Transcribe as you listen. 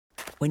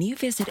When you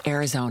visit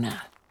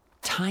Arizona,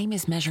 time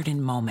is measured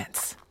in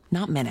moments,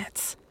 not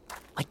minutes.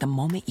 Like the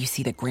moment you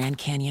see the Grand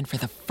Canyon for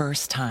the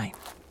first time.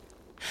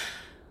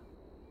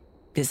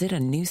 Visit a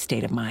new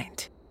state of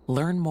mind.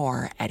 Learn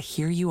more at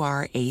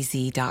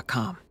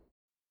hereyouareaz.com.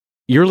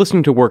 You're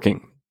listening to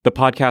Working, the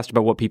podcast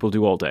about what people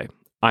do all day.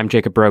 I'm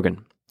Jacob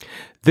Brogan.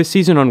 This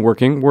season on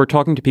Working, we're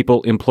talking to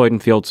people employed in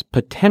fields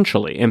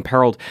potentially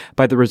imperiled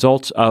by the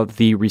results of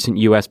the recent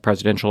U.S.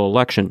 presidential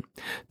election.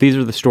 These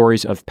are the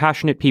stories of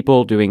passionate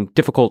people doing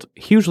difficult,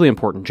 hugely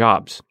important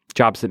jobs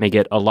that may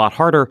get a lot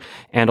harder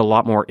and a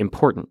lot more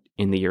important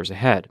in the years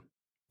ahead.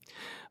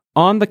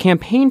 On the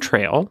campaign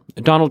trail,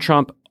 Donald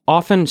Trump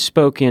often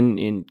spoke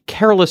in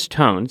careless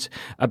tones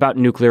about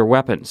nuclear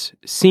weapons,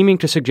 seeming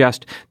to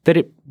suggest that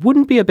it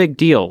wouldn't be a big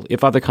deal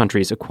if other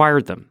countries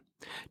acquired them.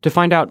 To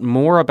find out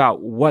more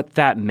about what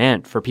that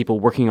meant for people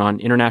working on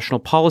international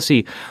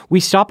policy, we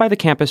stopped by the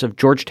campus of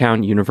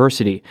Georgetown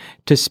University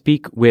to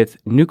speak with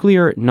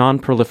nuclear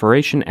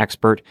non-proliferation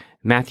expert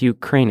Matthew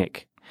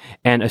Kranig,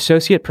 an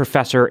associate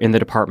professor in the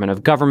Department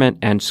of Government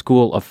and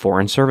School of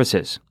Foreign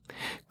Services.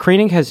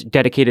 Kranig has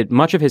dedicated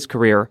much of his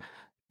career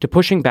to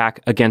pushing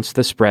back against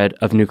the spread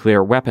of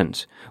nuclear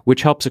weapons,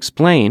 which helps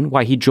explain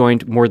why he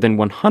joined more than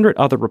 100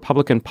 other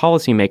Republican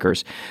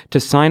policymakers to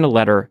sign a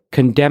letter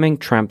condemning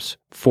Trump's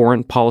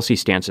foreign policy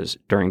stances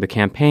during the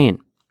campaign.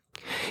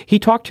 He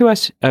talked to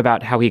us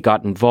about how he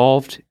got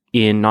involved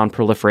in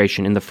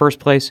nonproliferation in the first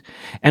place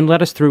and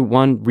led us through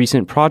one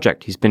recent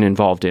project he's been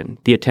involved in,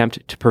 the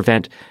attempt to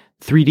prevent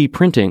 3D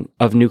printing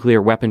of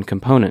nuclear weapon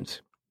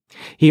components.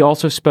 He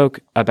also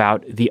spoke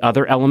about the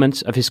other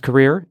elements of his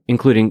career,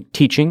 including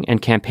teaching and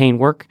campaign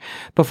work,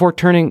 before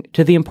turning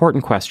to the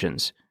important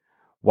questions: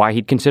 why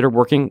he'd consider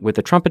working with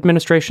the Trump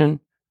administration,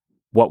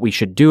 what we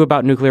should do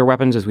about nuclear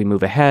weapons as we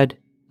move ahead,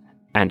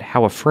 and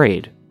how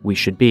afraid we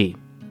should be.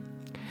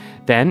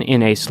 Then,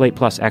 in a Slate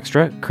Plus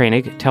Extra,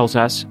 Kranig tells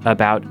us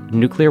about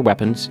nuclear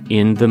weapons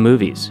in the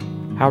movies.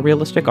 How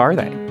realistic are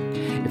they?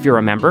 If you're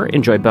a member,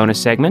 enjoy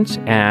bonus segments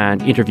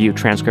and interview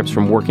transcripts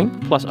from Working,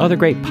 plus other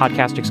great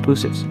podcast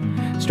exclusives.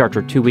 Start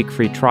your 2-week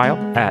free trial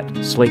at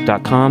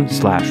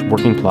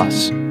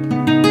slate.com/workingplus.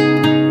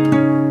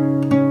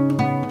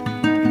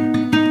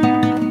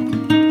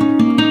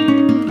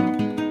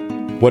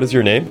 What is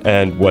your name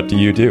and what do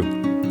you do?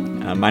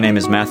 My name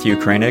is Matthew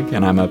Kranig,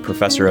 and I'm a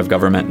professor of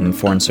government and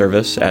foreign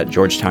service at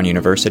Georgetown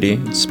University,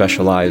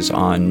 specialize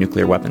on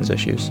nuclear weapons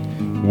issues.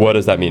 What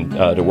does that mean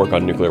to work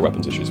on nuclear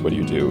weapons issues? What do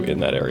you do in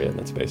that area, in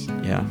that space?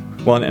 Yeah.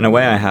 Well, in a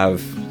way, I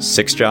have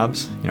 6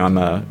 jobs. I'm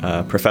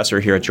a professor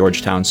here at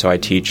Georgetown, so I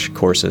teach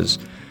courses.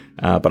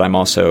 But I'm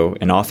also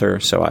an author,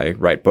 so I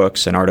write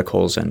books and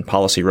articles and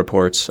policy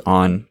reports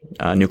on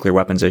nuclear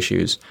weapons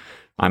issues.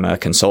 I'm a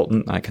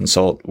consultant. I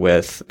consult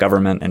with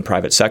government and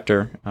private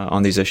sector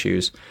on these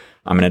issues.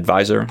 I'm an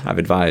advisor. I've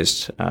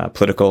advised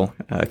political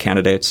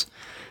candidates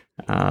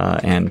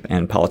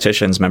and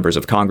politicians, members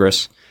of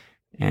Congress.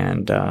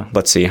 And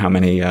let's see, how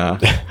many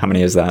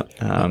is that?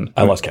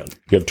 I lost count.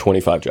 You have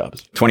 25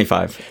 jobs.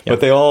 25. Yep.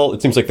 But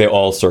it seems like they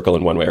all circle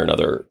in one way or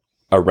another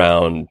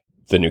around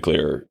the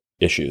nuclear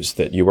issues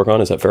that you work on.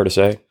 Is that fair to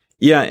say?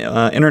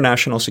 Yeah,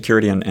 international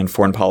security and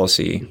foreign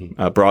policy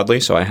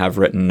broadly. So I have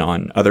written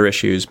on other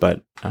issues,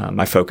 but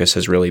my focus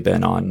has really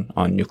been on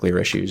nuclear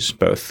issues,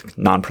 both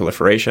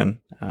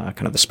non-proliferation,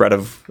 kind of the spread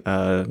of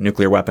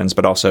nuclear weapons,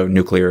 but also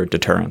nuclear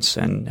deterrence,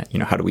 and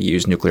how do we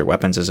use nuclear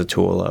weapons as a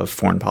tool of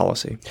foreign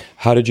policy.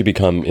 How did you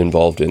become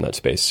involved in that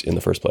space in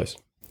the first place?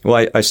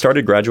 Well, I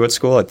started graduate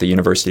school at the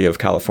University of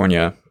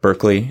California,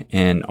 Berkeley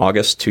in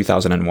August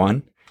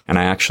 2001. And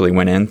I actually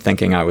went in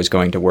thinking I was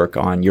going to work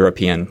on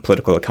European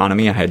political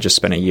economy. I had just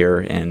spent a year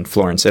in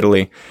Florence,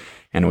 Italy,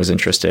 and was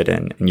interested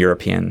in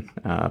European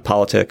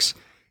politics.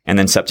 And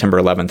then September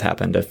 11th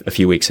happened a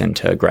few weeks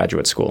into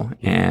graduate school.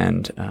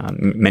 And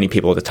many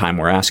people at the time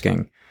were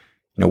asking,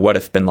 what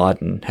if bin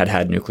Laden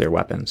had nuclear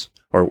weapons?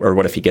 Or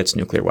what if he gets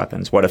nuclear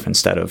weapons? What if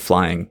instead of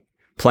flying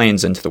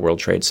planes into the World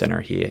Trade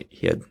Center, he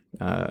had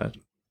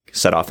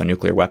set off a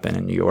nuclear weapon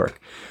in New York?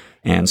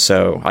 And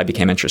so I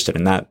became interested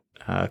in that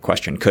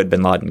question. Could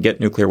bin Laden get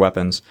nuclear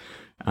weapons?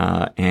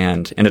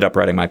 And ended up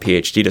writing my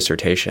PhD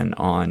dissertation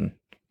on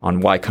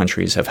why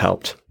countries have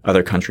helped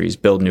other countries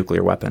build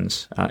nuclear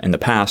weapons in the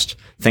past,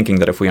 thinking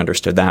that if we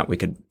understood that, we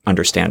could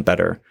understand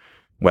better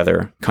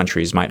whether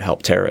countries might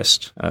help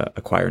terrorists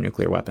acquire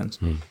nuclear weapons.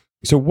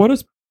 So what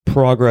does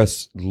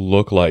progress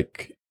look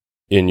like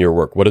in your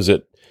work? What does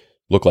it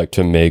look like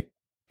to make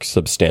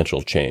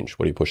substantial change?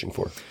 What are you pushing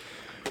for?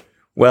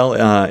 Well,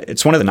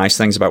 it's one of the nice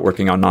things about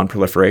working on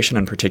nonproliferation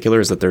in particular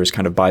is that there's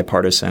kind of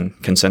bipartisan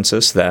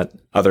consensus that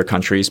other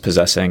countries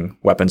possessing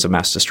weapons of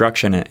mass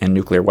destruction and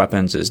nuclear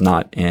weapons is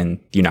not in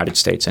the United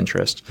States'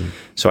 interest.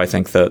 So I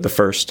think the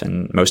first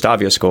and most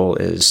obvious goal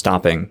is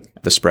stopping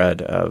the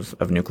spread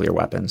of nuclear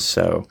weapons.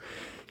 So,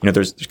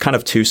 there's kind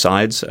of 2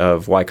 sides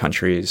of why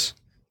countries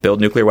build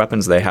nuclear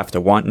weapons. They have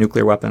to want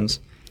nuclear weapons,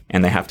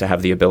 and they have to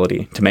have the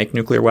ability to make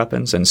nuclear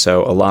weapons. And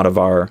so a lot of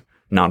our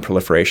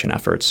nonproliferation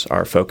efforts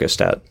are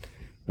focused at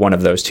one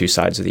of those 2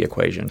 sides of the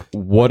equation.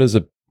 What is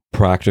a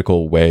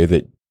practical way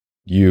that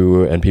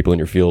you and people in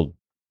your field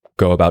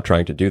go about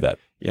trying to do that?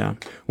 Yeah.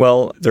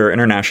 Well, there are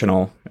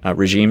international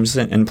regimes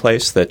in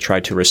place that try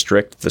to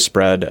restrict the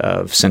spread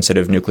of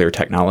sensitive nuclear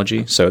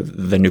technology. So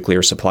the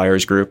Nuclear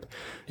Suppliers Group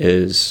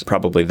is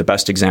probably the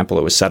best example.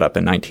 It was set up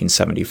in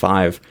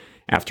 1975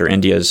 after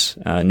India's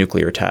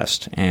nuclear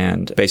test,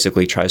 and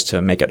basically tries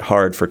to make it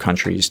hard for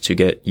countries to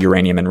get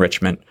uranium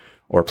enrichment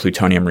or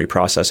plutonium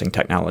reprocessing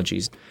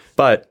technologies.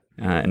 But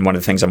and one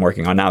of the things I'm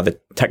working on now, the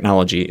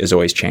technology is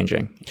always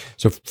changing.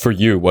 So for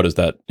you, what does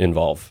that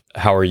involve?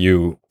 How are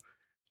you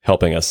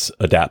helping us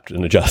adapt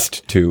and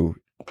adjust to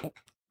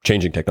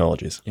changing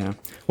technologies? Yeah.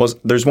 Well,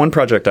 there's one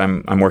project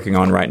I'm working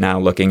on right now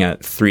looking at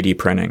 3D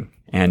printing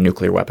and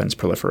nuclear weapons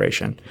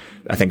proliferation.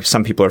 I think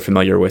some people are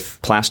familiar with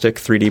plastic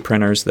 3D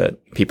printers that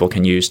people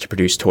can use to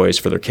produce toys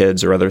for their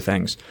kids or other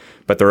things.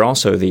 But there are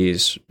also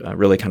these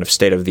really kind of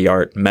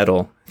state-of-the-art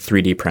metal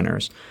 3D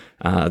printers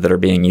that are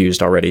being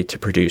used already to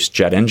produce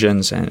jet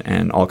engines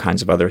and all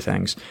kinds of other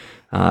things.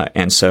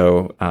 And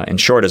so, in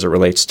short, as it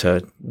relates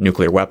to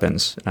nuclear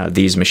weapons,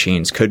 these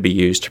machines could be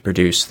used to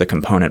produce the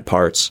component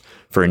parts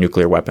for a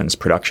nuclear weapons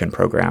production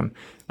program,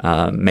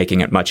 making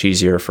it much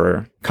easier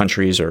for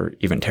countries or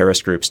even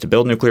terrorist groups to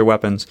build nuclear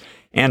weapons,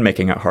 and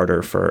making it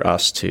harder for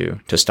us to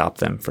stop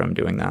them from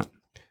doing that.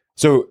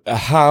 So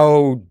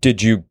how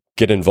did you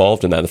get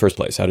involved in that in the first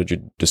place? How did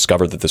you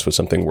discover that this was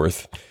something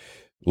worth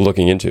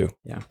looking into?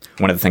 Yeah.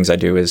 One of the things I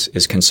do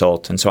is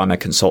consult. And so I'm a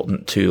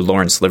consultant to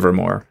Lawrence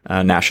Livermore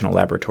National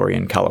Laboratory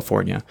in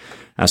California.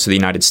 So the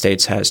United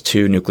States has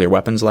 2 nuclear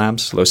weapons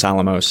labs, Los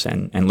Alamos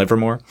and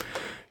Livermore.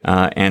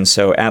 And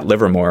so at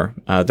Livermore,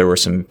 there were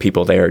some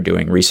people there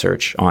doing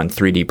research on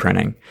 3D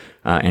printing.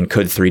 And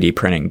could 3D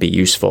printing be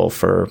useful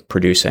for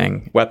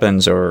producing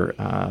weapons or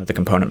the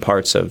component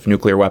parts of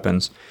nuclear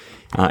weapons?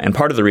 And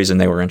part of the reason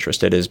they were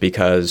interested is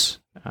because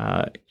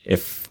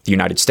if the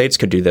United States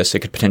could do this, it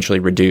could potentially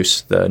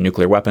reduce the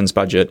nuclear weapons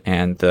budget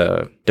and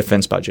the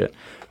defense budget,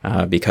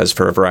 because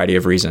for a variety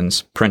of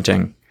reasons,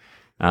 printing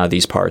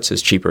these parts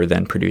is cheaper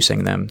than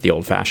producing them the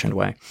old-fashioned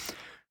way.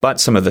 But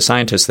some of the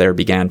scientists there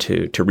began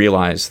to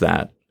realize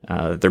that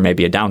there may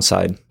be a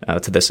downside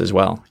to this as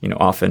well. You know,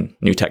 often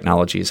new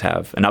technologies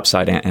have an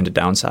upside and a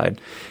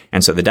downside.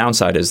 And so the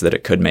downside is that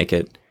it could make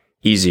it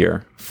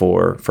easier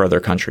for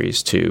other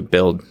countries to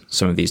build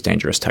some of these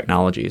dangerous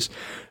technologies.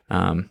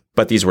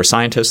 But these were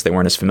scientists. They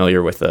weren't as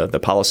familiar with the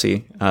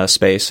policy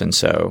space. And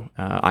so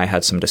I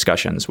had some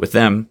discussions with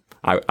them.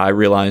 I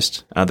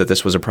realized that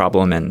this was a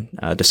problem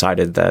and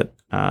decided that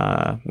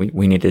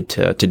we needed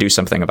to do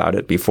something about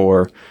it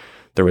before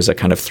there was a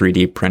kind of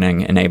 3D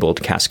printing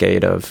enabled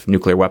cascade of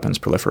nuclear weapons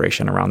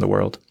proliferation around the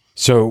world.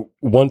 So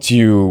once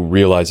you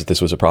realized that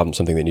this was a problem,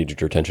 something that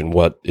needed your attention,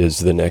 what is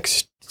the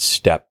next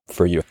step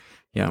for you?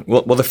 Yeah.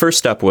 Well, the first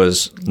step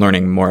was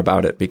learning more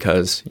about it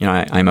because, you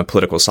know, I'm a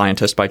political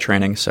scientist by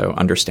training, so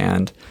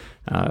understand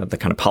the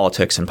kind of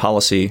politics and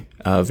policy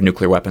of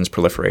nuclear weapons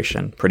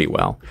proliferation pretty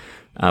well.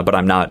 But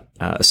I'm not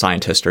a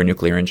scientist or a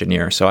nuclear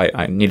engineer, so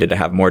I needed to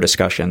have more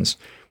discussions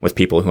with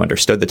people who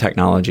understood the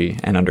technology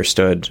and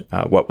understood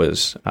what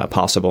was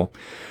possible.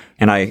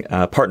 And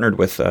I partnered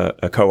with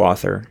a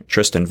co-author,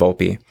 Tristan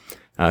Volpe,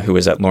 who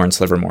was at Lawrence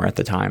Livermore at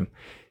the time.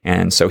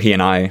 And so he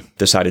and I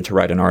decided to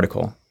write an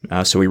article.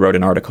 So we wrote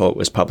an article. It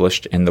was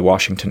published in the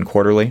Washington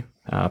Quarterly,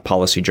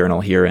 policy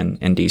journal here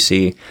in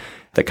D.C.,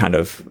 that kind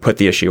of put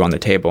the issue on the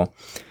table.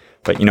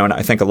 But, you know, and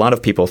I think a lot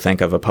of people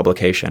think of a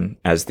publication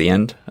as the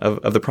end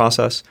of the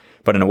process.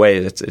 But in a way,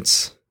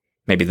 it's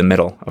maybe the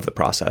middle of the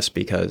process,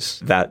 because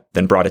that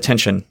then brought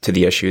attention to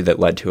the issue that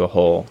led to a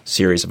whole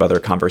series of other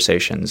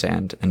conversations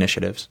and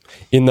initiatives.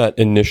 In that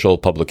initial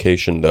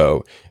publication,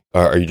 though,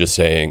 are you just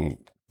saying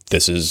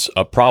this is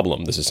a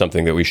problem, this is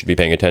something that we should be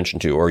paying attention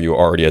to, or are you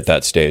already at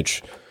that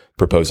stage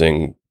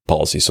proposing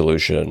policy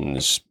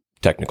solutions,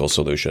 technical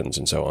solutions,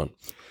 and so on?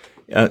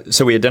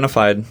 So we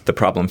identified the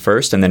problem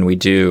first, and then we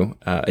do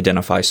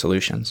identify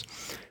solutions.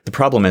 The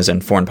problem is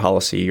in foreign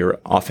policy, you're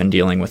often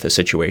dealing with a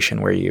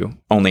situation where you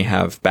only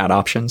have bad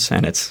options,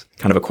 and it's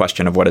kind of a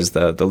question of what is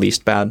the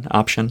least bad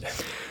option.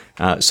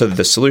 So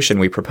the solution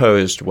we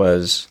proposed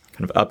was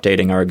kind of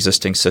updating our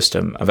existing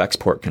system of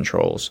export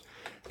controls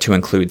to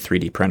include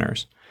 3D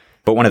printers.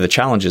 But one of the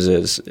challenges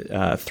is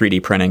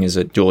 3D printing is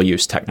a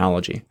dual-use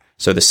technology.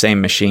 So the same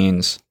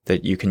machines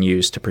that you can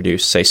use to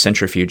produce, say,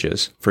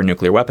 centrifuges for a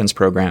nuclear weapons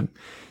program,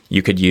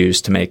 you could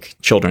use to make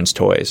children's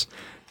toys.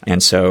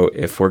 And so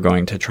if we're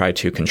going to try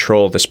to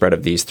control the spread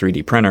of these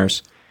 3D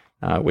printers,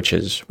 which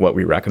is what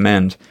we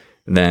recommend,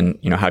 then,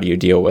 you know, how do you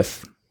deal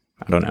with,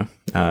 I don't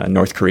know,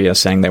 North Korea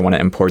saying they want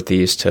to import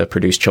these to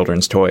produce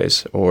children's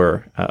toys,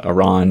 or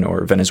Iran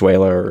or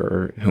Venezuela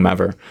or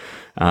whomever.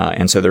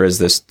 And so there is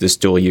this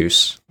dual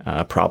use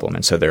problem.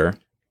 And so there are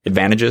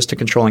advantages to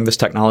controlling this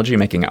technology,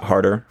 making it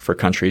harder for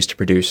countries to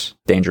produce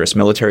dangerous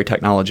military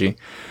technology.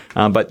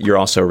 But you're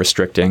also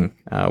restricting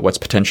what's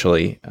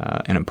potentially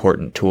an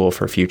important tool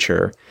for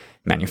future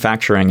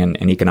manufacturing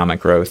and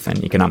economic growth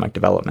and economic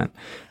development.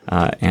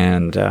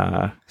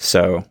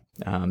 So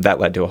that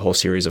led to a whole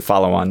series of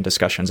follow-on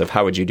discussions of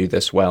how would you do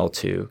this well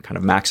to kind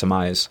of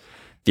maximize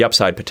the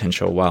upside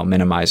potential while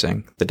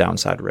minimizing the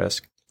downside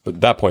risk.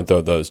 At that point,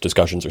 though, those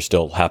discussions are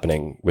still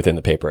happening within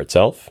the paper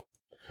itself?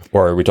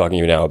 Or are we talking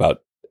to you now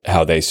about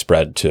how they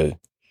spread to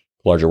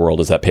larger world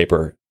as that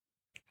paper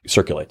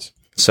circulates?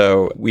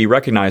 So we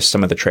recognized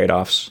some of the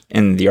trade-offs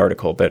in the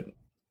article, but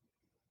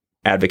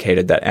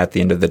advocated that at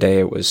the end of the day,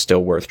 it was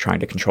still worth trying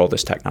to control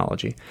this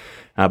technology.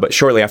 But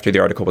shortly after the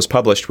article was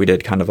published, we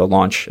did kind of a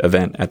launch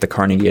event at the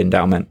Carnegie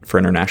Endowment for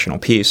International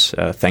Peace,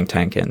 a think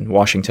tank in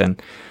Washington.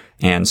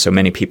 And so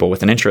many people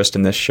with an interest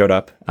in this showed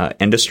up.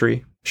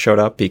 Industry showed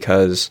up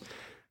because,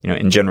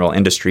 in general,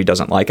 industry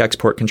doesn't like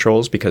export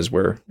controls because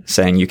we're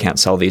saying you can't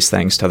sell these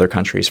things to other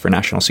countries for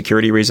national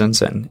security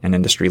reasons, and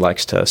industry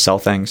likes to sell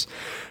things.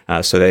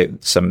 So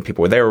some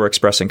people were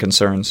expressing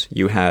concerns.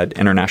 You had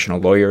international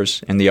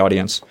lawyers in the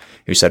audience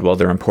who said, well,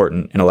 there are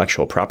important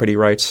intellectual property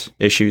rights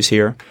issues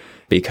here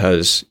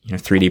because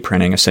 3D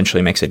printing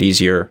essentially makes it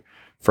easier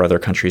for other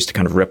countries to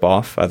kind of rip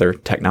off other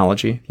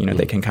technology.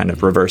 They can kind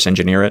of reverse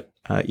engineer it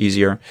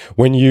easier.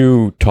 When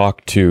you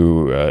talk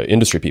to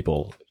industry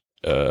people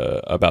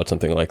about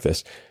something like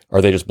this,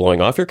 are they just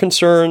blowing off your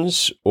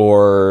concerns,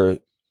 or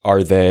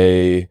are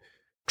they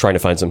trying to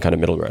find some kind of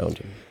middle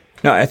ground?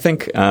 No, I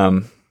think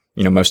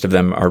most of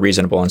them are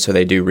reasonable, and so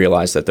they do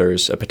realize that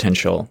there's a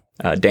potential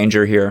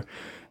danger here.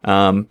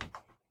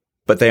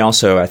 But they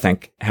also, I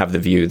think, have the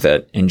view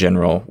that in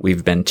general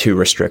we've been too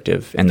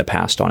restrictive in the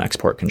past on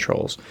export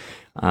controls.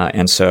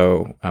 And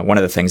so one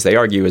of the things they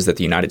argue is that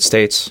the United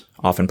States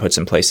often puts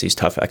in place these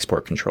tough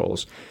export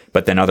controls,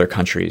 but then other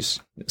countries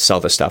sell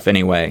the stuff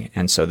anyway.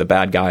 And so the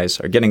bad guys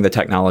are getting the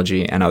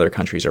technology and other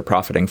countries are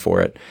profiting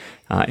for it.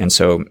 And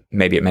so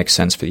maybe it makes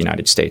sense for the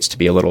United States to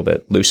be a little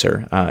bit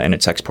looser in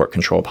its export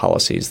control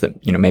policies,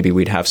 that, maybe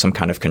we'd have some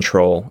kind of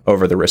control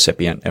over the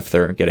recipient if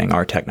they're getting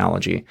our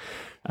technology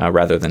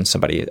rather than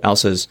somebody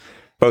else's.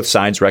 Both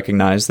sides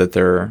recognize that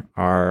there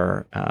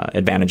are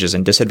advantages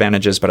and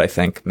disadvantages, but I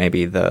think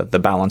maybe the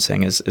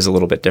balancing is a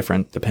little bit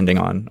different depending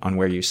on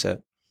where you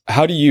sit.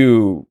 How do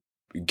you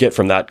get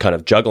from that kind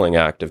of juggling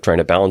act of trying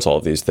to balance all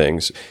of these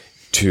things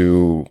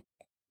to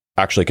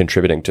actually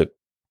contributing to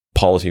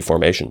policy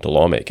formation, to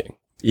lawmaking?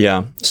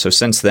 Yeah. So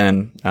since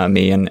then,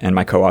 me and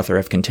my co-author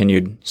have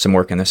continued some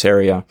work in this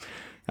area.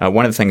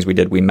 One of the things we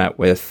did, we met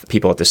with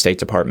people at the State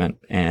Department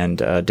and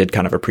did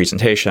kind of a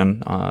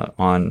presentation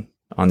on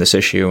this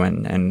issue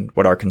and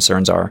what our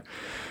concerns are.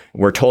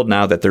 We're told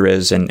now that there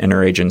is an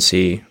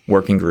interagency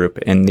working group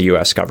in the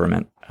U.S.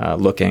 government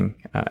looking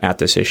at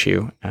this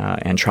issue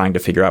and trying to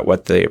figure out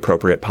what the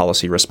appropriate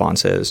policy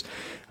response is.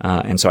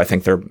 And so I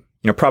think there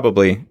are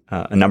probably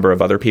a number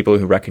of other people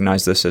who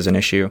recognize this as an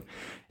issue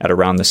at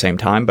around the same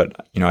time.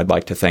 But I'd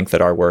like to think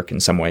that our work in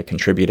some way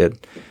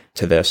contributed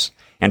to this.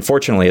 And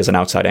fortunately, as an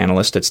outside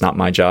analyst, it's not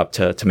my job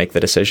to make the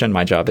decision.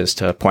 My job is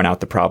to point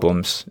out the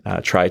problems,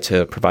 try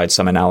to provide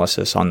some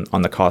analysis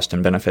on the cost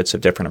and benefits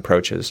of different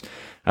approaches.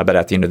 But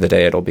at the end of the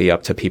day, it'll be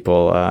up to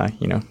people,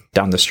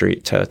 down the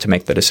street to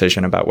make the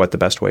decision about what the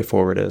best way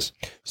forward is.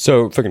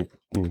 So if I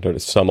can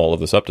sum all of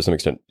this up to some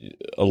extent,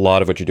 a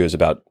lot of what you do is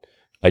about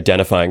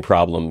identifying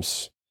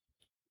problems,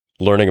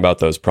 learning about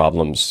those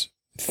problems,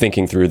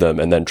 thinking through them,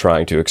 and then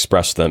trying to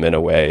express them in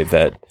a way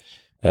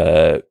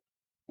that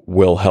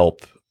will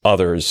help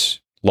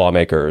others,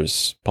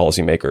 lawmakers,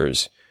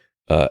 policymakers,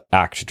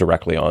 act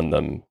directly on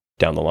them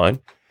down the line?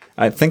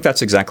 I think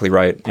that's exactly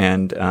right.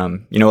 And,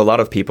 a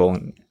lot of people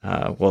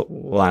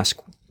will ask,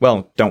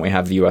 well, don't we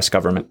have the U.S.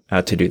 government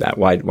to do that?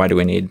 Why do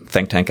we need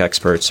think tank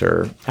experts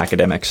or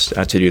academics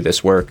to do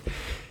this work?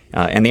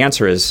 And the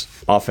answer is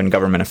often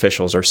government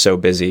officials are so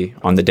busy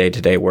on the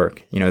day-to-day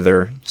work.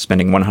 They're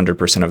spending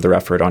 100% of their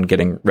effort on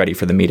getting ready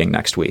for the meeting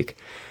next week.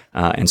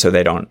 And so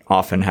they don't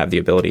often have the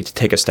ability to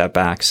take a step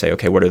back, say,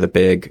 okay, what are the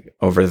big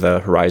over the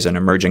horizon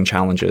emerging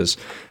challenges?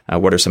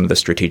 What are some of the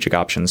strategic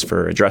options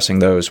for addressing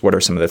those? What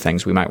are some of the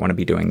things we might want to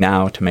be doing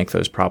now to make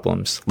those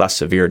problems less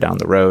severe down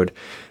the road?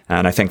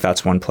 And I think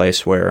that's one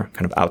place where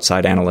kind of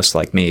outside analysts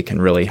like me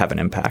can really have an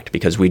impact,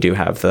 because we do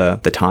have the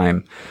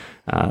time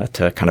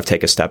to kind of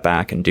take a step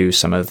back and do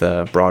some of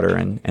the broader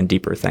and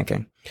deeper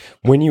thinking.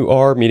 When you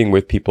are meeting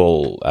with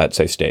people at,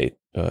 say, State,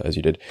 as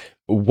you did,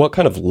 what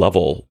kind of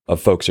level of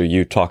folks are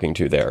you talking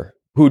to there?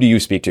 Who do you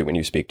speak to when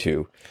you speak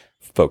to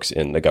folks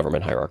in the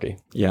government hierarchy?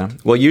 Yeah,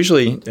 well,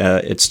 usually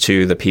it's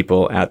to the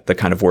people at the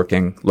kind of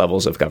working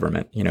levels of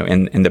government,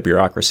 in the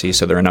bureaucracy.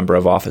 So there are a number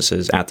of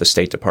offices at the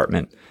State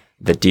Department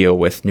that deal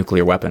with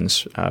nuclear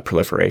weapons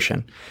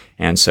proliferation.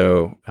 And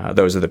so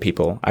those are the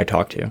people I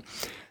talk to.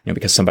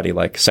 Because somebody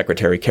like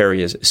Secretary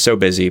Kerry is so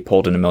busy,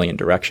 pulled in a million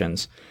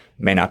directions,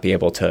 may not be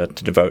able to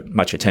devote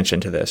much attention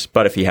to this.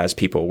 But if he has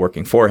people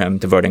working for him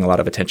devoting a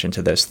lot of attention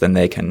to this, then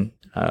they can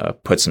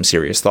put some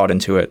serious thought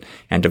into it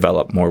and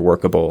develop more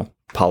workable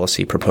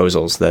policy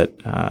proposals that,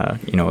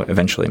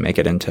 eventually make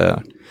it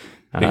into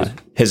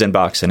his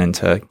inbox and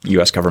into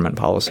U.S. government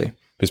policy.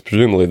 Because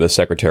presumably the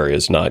secretary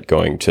is not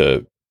going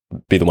to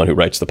be the one who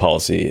writes the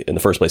policy in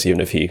the first place, even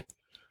if he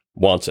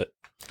wants it.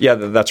 Yeah,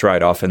 that's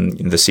right.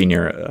 Often the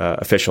senior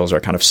officials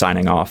are kind of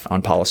signing off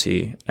on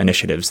policy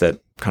initiatives that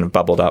kind of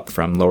bubbled up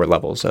from lower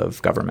levels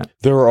of government.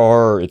 There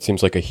are, it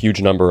seems like, a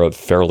huge number of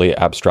fairly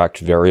abstract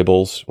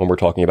variables when we're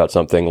talking about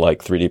something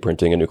like 3D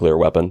printing a nuclear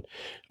weapon.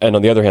 And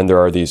on the other hand, there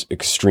are these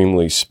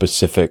extremely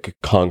specific,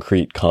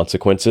 concrete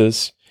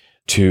consequences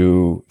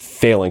to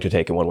failing to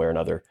take in one way or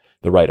another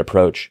the right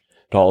approach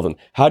to all of them.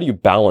 How do you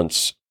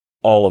balance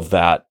all of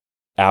that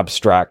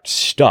abstract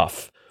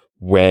stuff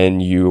when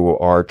you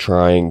are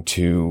trying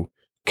to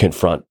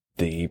confront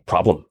the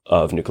problem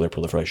of nuclear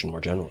proliferation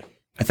more generally?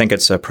 I think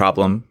it's a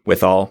problem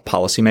with all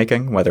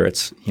policymaking, whether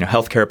it's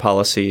healthcare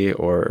policy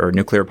or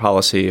nuclear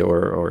policy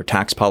or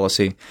tax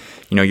policy.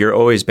 You're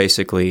always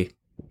basically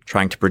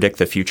trying to predict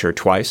the future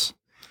twice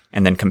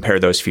and then compare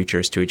those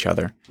futures to each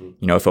other.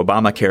 If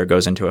Obamacare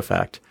goes into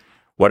effect,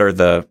 what are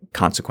the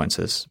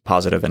consequences,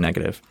 positive and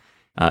negative?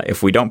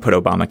 If we don't put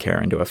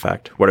Obamacare into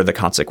effect, what are the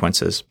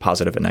consequences,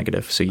 positive and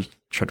negative? So you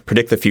try to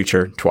predict the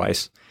future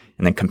twice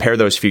and then compare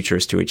those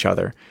futures to each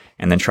other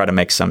and then try to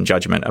make some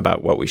judgment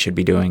about what we should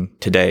be doing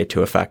today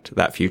to affect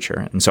that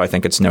future. And so I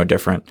think it's no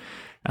different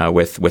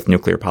with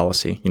nuclear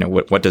policy.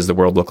 What does the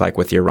world look like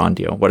with the Iran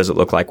deal? What does it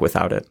look like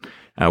without it?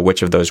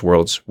 Which of those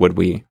worlds would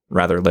we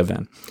rather live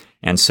in?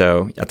 And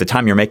so at the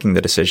time you're making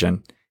the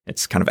decision,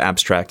 it's kind of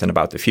abstract and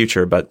about the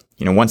future. But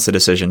once the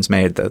decision's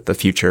made, the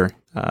future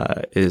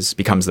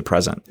becomes the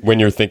present. When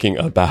you're thinking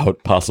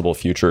about possible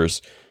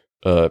futures,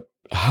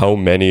 how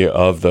many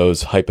of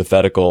those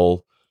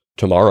hypothetical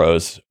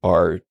tomorrows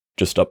are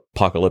just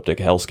apocalyptic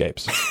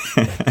hellscapes?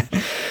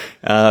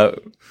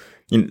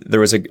 There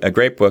was a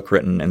great book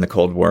written in the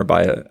Cold War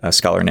by a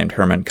scholar named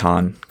Herman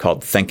Kahn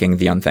called Thinking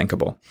the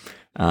Unthinkable.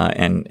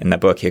 And in that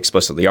book, he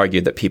explicitly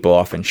argued that people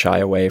often shy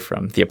away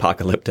from the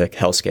apocalyptic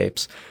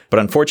hellscapes. But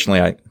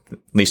unfortunately, at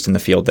least in the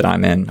field that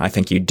I'm in, I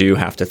think you do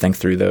have to think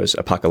through those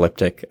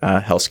apocalyptic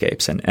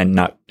hellscapes and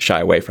not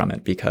shy away from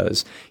it,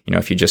 because,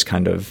 if you just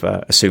kind of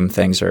assume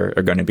things are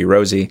going to be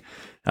rosy,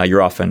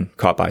 you're often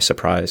caught by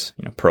surprise.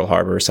 Pearl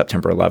Harbor,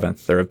 September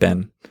 11th, there have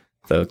been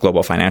the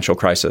global financial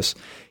crisis.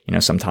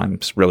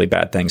 Sometimes really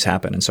bad things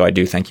happen. And so I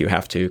do think you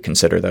have to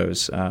consider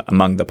those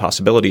among the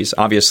possibilities.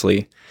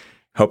 Obviously,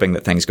 hoping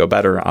that things go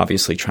better,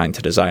 obviously trying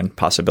to design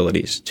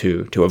possibilities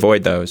to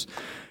avoid those,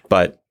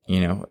 but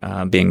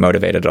being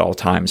motivated at all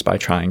times by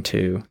trying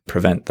to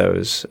prevent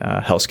those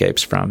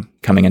hellscapes from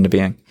coming into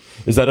being.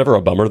 Is that ever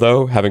a bummer,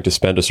 though, having to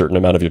spend a certain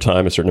amount of your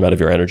time, a certain amount of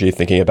your energy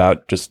thinking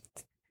about just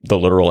the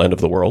literal end of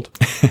the world?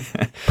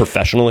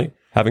 Professionally,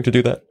 having to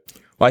do that?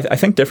 Well, I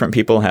think different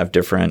people have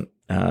different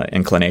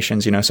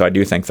inclinations, so I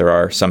do think there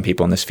are some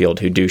people in this field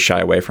who do shy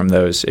away from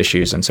those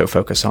issues and so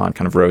focus on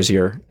kind of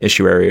rosier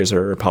issue areas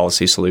or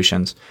policy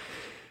solutions.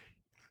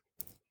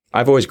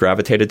 I've always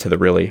gravitated to the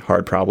really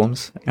hard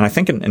problems. And I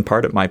think in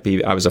part it might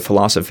be I was a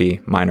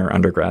philosophy minor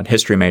undergrad,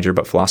 history major,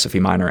 but philosophy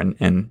minor.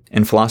 And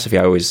in philosophy,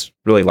 I always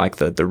really like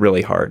the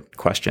really hard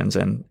questions.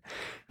 And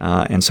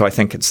so I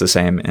think it's the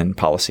same in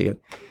policy.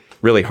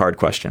 Really hard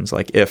questions,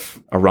 like if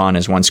Iran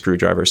is one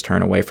screwdriver's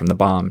turn away from the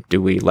bomb,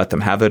 do we let them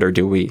have it or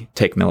do we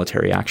take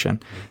military action?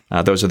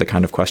 Those are the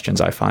kind of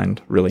questions I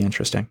find really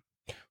interesting.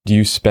 Do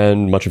you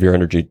spend much of your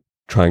energy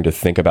trying to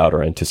think about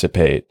or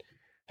anticipate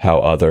how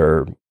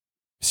other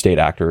state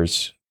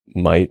actors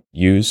might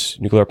use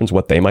nuclear weapons,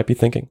 what they might be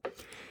thinking?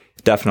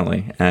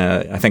 Definitely.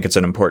 I think it's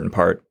an important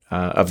part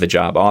of the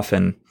job.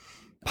 Often,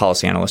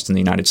 policy analysts in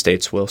the United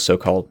States will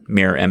so-called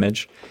mirror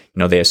image.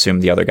 They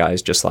assume the other guy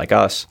is just like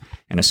us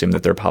and assume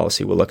that their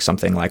policy will look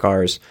something like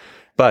ours.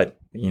 But,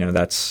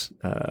 that's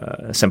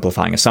a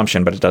simplifying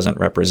assumption, but it doesn't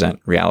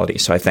represent reality.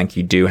 So I think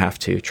you do have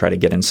to try to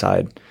get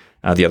inside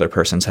the other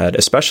person's head,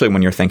 especially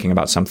when you're thinking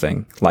about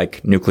something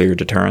like nuclear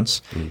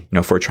deterrence.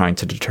 If we're trying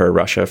to deter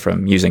Russia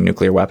from using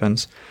nuclear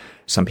weapons,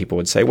 some people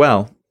would say,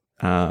 well,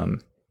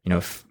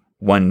 if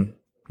one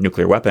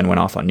nuclear weapon went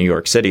off on New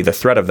York City, the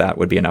threat of that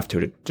would be enough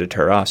to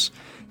deter us.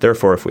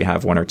 Therefore, if we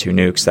have one or two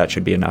nukes, that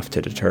should be enough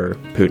to deter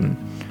Putin.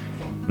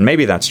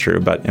 Maybe that's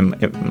true, but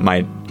it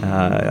might.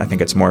 I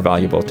think it's more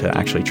valuable to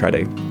actually try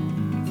to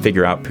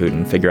figure out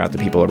Putin, figure out the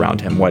people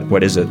around him.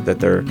 What is it that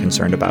they're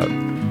concerned about,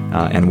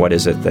 and what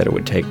is it that it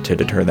would take to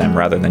deter them,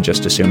 rather than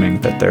just assuming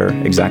that they're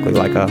exactly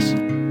like us.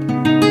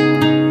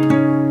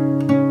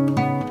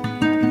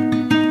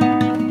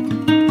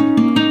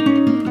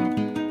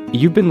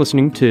 You've been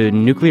listening to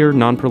nuclear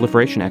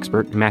nonproliferation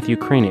expert Matthew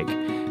Koenig.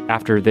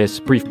 After this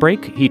brief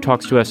break, he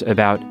talks to us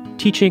about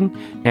teaching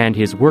and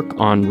his work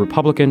on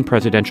Republican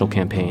presidential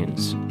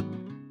campaigns.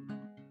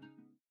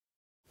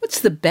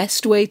 What's the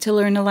best way to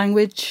learn a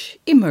language?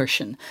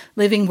 Immersion,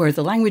 living where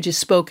the language is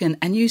spoken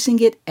and using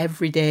it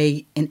every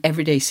day in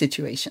everyday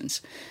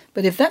situations.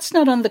 But if that's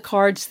not on the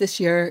cards this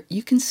year,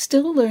 you can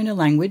still learn a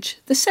language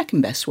the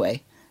second best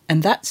way,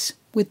 and that's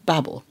with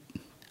Babbel.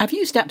 I've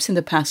used apps in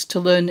the past to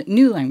learn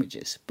new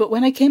languages, but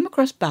when I came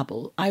across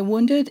Babbel, I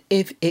wondered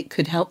if it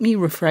could help me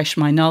refresh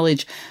my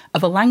knowledge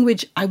of a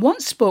language I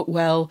once spoke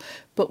well,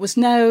 but was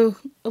now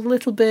a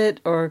little bit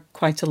or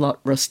quite a lot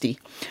rusty.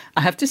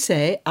 I have to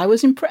say, I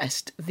was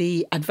impressed.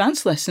 The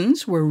advanced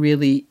lessons were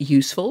really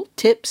useful.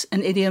 Tips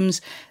and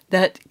idioms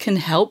that can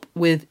help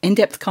with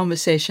in-depth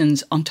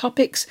conversations on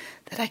topics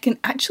that I can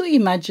actually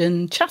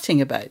imagine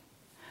chatting about.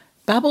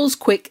 Babbel's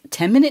quick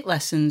 10-minute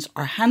lessons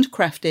are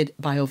handcrafted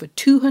by over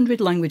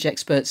 200 language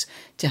experts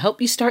to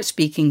help you start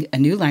speaking a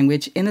new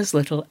language in as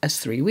little as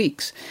 3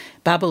 weeks.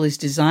 Babbel is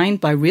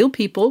designed by real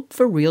people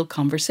for real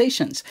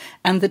conversations,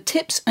 and the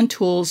tips and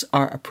tools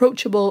are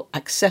approachable,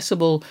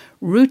 accessible,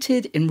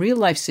 rooted in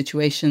real-life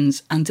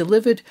situations, and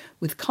delivered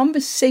with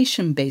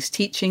conversation-based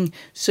teaching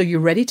so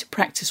you're ready to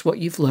practice what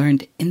you've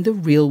learned in the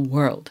real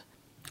world.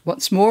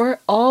 What's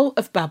more, all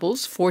of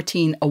Babbel's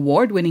 14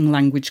 award-winning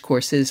language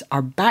courses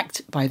are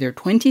backed by their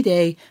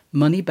 20-day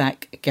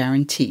money-back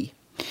guarantee.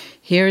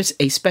 Here's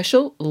a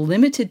special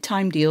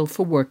limited-time deal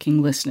for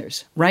working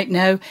listeners. Right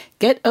now,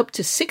 get up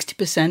to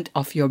 60%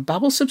 off your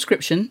Babbel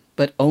subscription,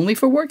 but only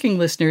for working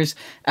listeners,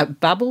 at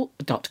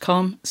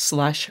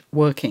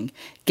babbel.com/working.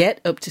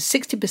 Get up to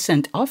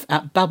 60% off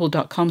at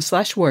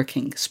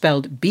babbel.com/working,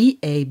 spelled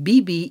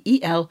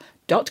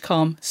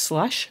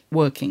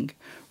BABBEL.com/working.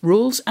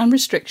 Rules and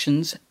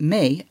restrictions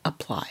may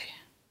apply.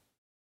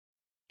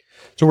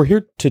 So we're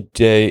here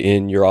today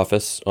in your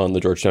office on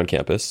the Georgetown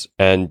campus,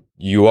 and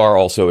you are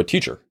also a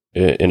teacher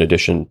in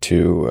addition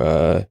to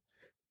a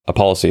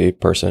policy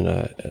person,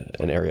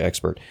 an area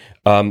expert.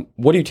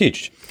 What do you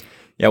teach?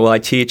 Yeah, well, I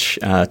teach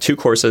 2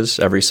 courses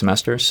every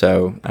semester.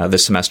 So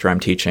this semester I'm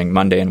teaching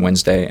Monday and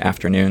Wednesday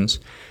afternoons.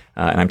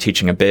 And I'm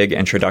teaching a big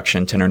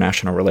Introduction to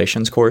International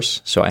Relations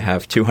course. So I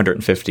have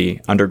 250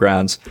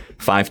 undergrads,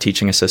 5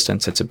 teaching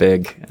assistants. It's a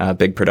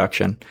big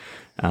production.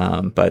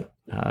 But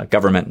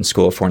government and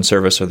School of Foreign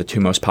Service are the 2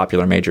 most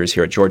popular majors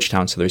here at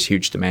Georgetown, so there's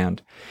huge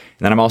demand.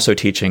 And then I'm also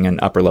teaching an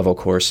upper-level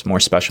course, more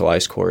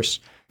specialized course,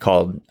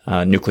 called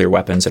Nuclear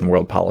Weapons and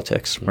World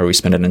Politics, where we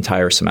spend an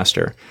entire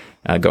semester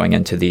going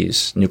into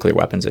these nuclear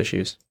weapons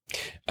issues.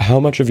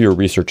 How much of your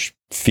research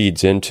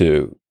feeds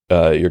into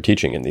your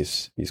teaching in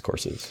these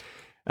courses?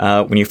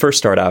 When you first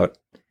start out,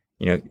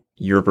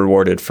 you're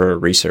rewarded for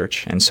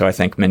research. And so I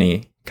think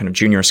many kind of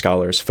junior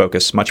scholars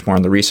focus much more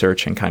on the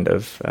research and kind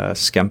of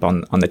skimp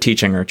on the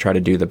teaching or try to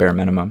do the bare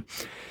minimum.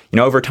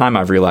 Over time,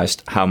 I've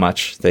realized how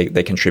much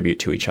they contribute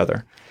to each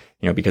other.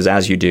 Because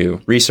as you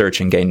do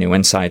research and gain new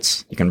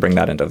insights, you can bring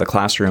that into the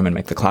classroom and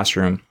make the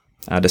classroom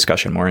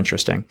discussion more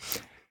interesting.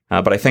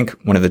 But I think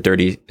one of the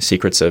dirty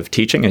secrets of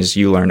teaching is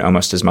you learn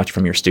almost as much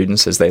from your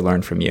students as they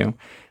learn from you.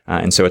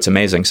 And so it's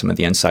amazing some of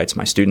the insights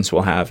my students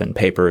will have in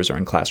papers or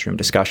in classroom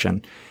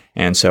discussion.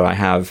 And so I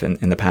have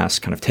in the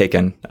past kind of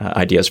taken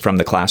ideas from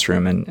the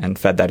classroom and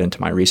fed that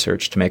into my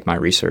research to make my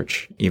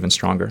research even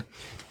stronger.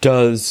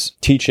 Does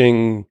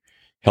teaching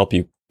help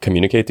you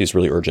communicate these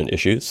really urgent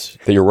issues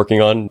that you're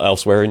working on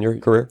elsewhere in your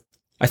career?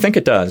 I think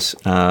it does,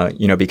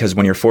 because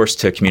when you're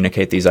forced to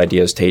communicate these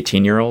ideas to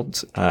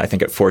 18-year-olds, I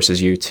think it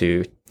forces you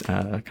to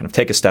kind of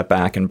take a step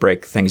back and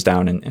break things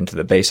down into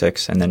the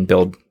basics and then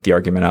build the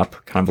argument up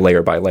kind of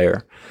layer by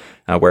layer.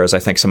 Whereas I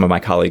think some of my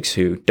colleagues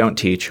who don't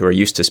teach, who are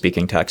used to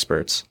speaking to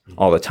experts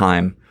all the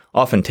time,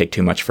 often take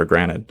too much for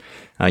granted.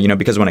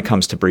 Because when it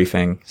comes to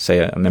briefing, say,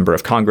 a member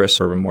of Congress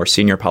or a more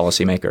senior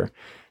policymaker,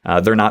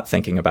 they're not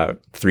thinking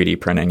about 3D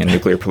printing and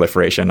nuclear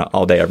proliferation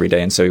all day, every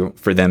day. And so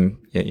for them,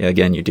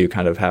 again, you do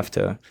kind of have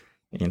to,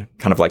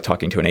 kind of like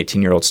talking to an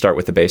 18-year-old, start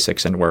with the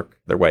basics and work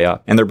their way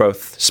up. And they're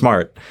both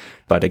smart.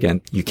 But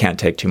again, you can't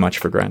take too much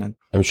for granted.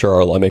 I'm sure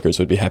our lawmakers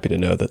would be happy to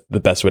know that the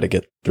best way to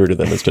get through to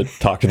them is to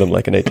talk to them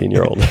like an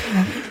 18-year-old.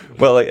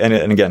 Well,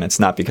 and again, it's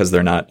not because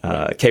they're not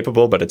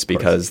capable, but it's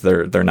because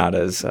they're not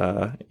as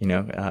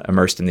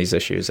immersed in these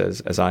issues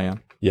as I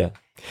am. Yeah,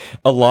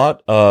 a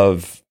lot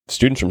of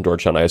students from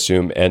Georgetown, I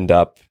assume, end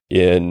up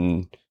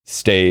in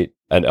state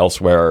and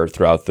elsewhere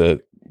throughout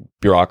the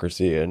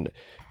bureaucracy and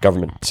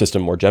government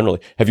system more generally.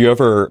 Have you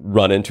ever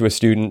run into a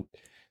student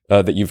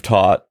that you've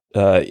taught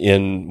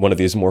in one of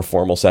these more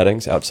formal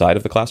settings outside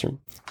of the classroom?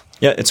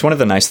 Yeah, it's one of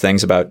the nice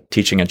things about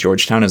teaching at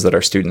Georgetown is that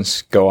our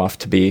students go off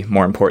to be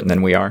more important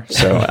than we are.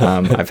 So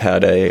I've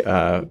had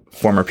a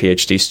former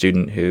PhD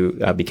student who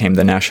became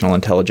the National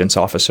Intelligence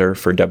Officer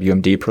for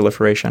WMD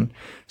proliferation,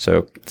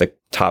 so the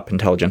top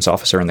intelligence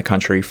officer in the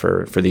country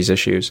for these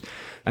issues.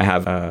 I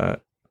have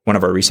one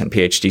of our recent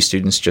PhD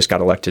students just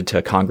got elected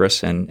to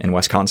Congress in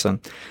Wisconsin.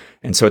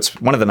 And so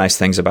it's one of the nice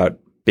things about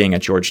being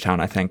at Georgetown,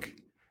 I think.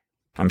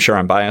 I'm sure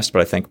I'm biased,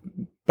 but I think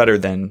better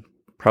than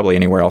probably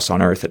anywhere else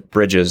on earth, it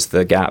bridges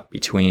the gap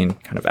between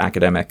kind of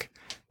academic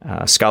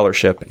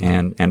scholarship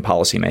and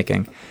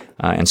policymaking.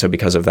 And so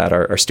because of that,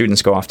 our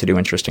students go off to do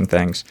interesting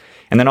things.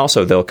 And then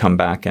also they'll come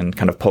back and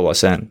kind of pull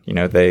us in.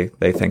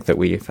 They think that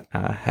we've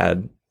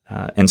had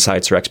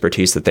insights or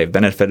expertise that they've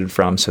benefited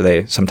from. So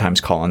they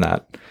sometimes call on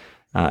that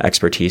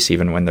expertise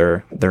even when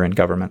they're in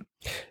government.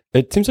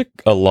 It seems like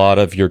a lot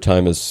of your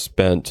time is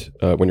spent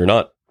when you're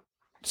not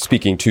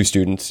speaking to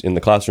students in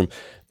the classroom,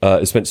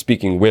 is spent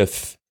speaking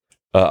with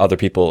other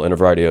people in a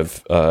variety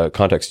of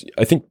contexts.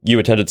 I think you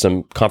attended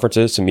some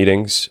conferences, some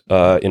meetings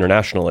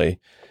internationally.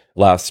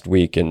 last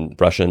week in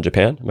Russia and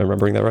Japan. Am I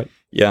remembering that right?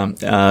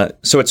 Yeah.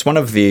 So it's one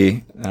of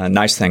the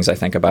nice things I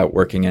think about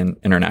working in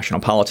international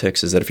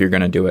politics is that if you're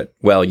going to do it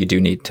well, you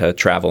do need to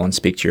travel and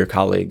speak to your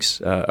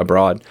colleagues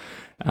abroad.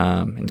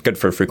 And good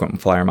for frequent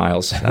flyer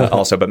miles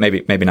also, but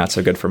maybe not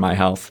so good for my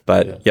health.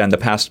 But yeah, in the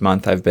past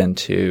month, I've been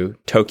to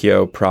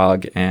Tokyo,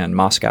 Prague, and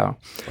Moscow.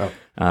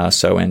 Wow.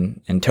 So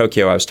in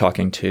Tokyo, I was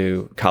talking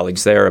to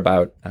colleagues there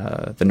about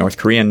the North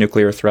Korean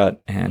nuclear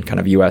threat and kind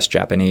of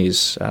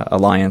U.S.-Japanese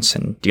alliance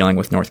and dealing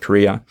with North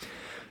Korea.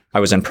 I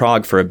was in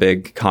Prague for a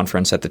big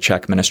conference at the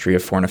Czech Ministry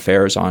of Foreign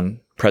Affairs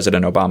on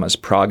President Obama's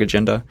Prague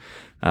agenda.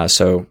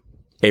 So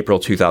April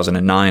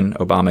 2009,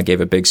 Obama gave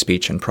a big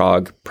speech in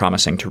Prague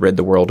promising to rid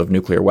the world of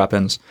nuclear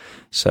weapons.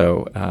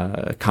 So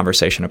a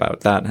conversation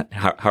about that.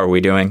 How are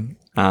we doing?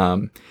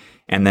 And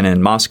then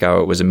in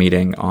Moscow, it was a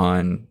meeting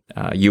on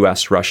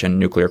U.S.-Russian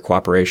nuclear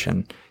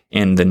cooperation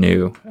in the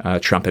new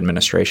Trump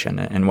administration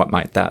and what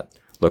might that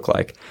look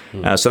like.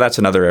 So that's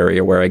another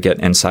area where I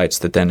get insights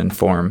that then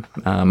inform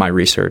my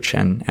research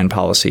and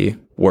policy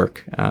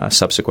work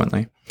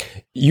subsequently.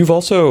 You've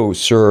also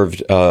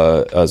served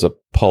as a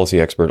policy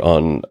expert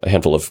on a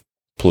handful of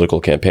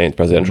political campaigns,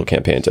 presidential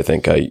campaigns. I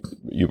think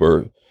you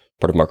were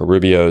part of Marco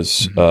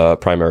Rubio's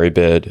primary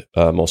bid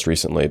most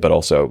recently, but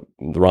also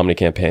the Romney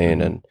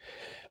campaign and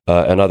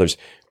others.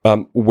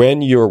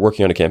 When you're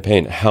working on a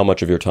campaign, how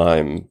much of your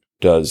time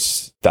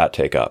does that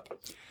take up?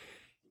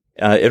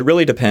 It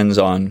really depends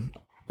on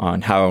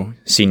how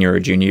senior or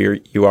junior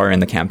you are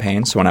in the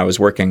campaign. So when I was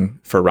working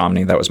for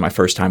Romney, that was my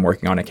first time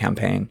working on a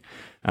campaign.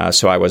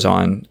 So I was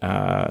on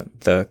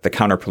the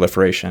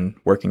counterproliferation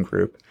working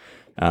group.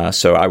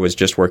 So I was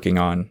just working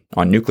on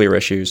nuclear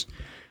issues.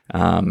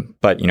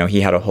 But,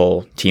 he had a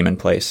whole team in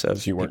place. So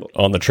you weren't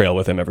on the trail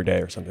with him every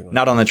day or something like that?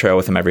 Not on the trail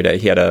with him every day.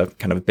 He had a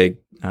kind of big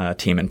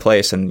team in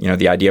place. And,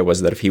 the idea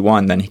was that if he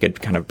won, then he could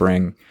kind of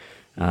bring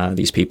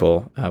these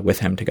people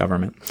with him to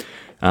government.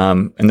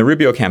 In the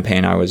Rubio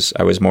campaign, I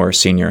was more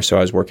senior, so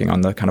I was working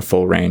on the kind of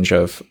full range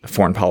of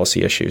foreign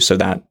policy issues. So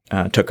that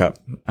took up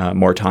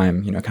more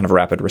time, kind of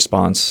rapid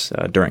response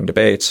during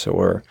debates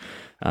or,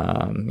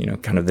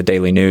 kind of the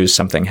daily news.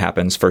 Something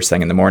happens first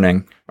thing in the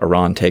morning.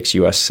 Iran takes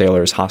U.S.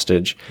 sailors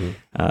hostage.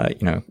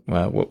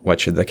 What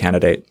should the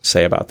candidate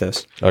say about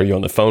this? Are you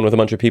on the phone with a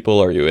bunch of people?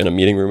 Are you in a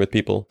meeting room with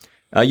people?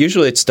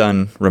 Usually it's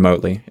done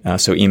remotely,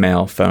 so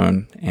email,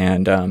 phone,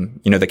 and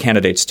the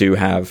candidates do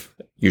have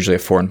usually a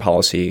foreign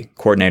policy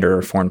coordinator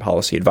or foreign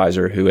policy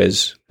advisor who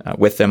is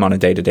with them on a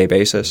day-to-day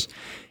basis.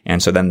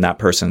 And so then that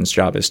person's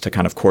job is to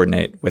kind of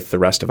coordinate with the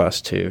rest of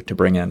us to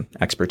bring in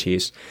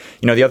expertise.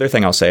 The other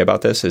thing I'll say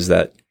about this is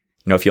that,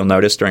 if you'll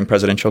notice during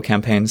presidential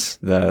campaigns,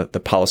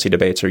 the policy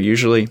debates are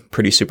usually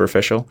pretty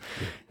superficial.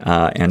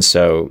 And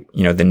so,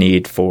 the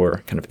need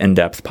for kind of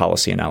in-depth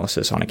policy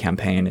analysis on a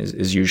campaign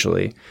is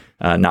usually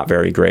not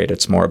very great.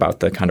 It's more about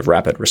the kind of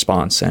rapid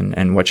response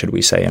and what should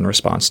we say in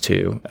response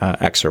to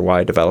X or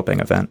Y developing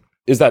event.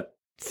 Is that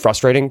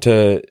frustrating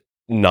to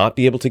not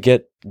be able to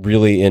get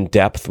really in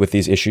depth with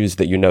these issues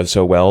that you know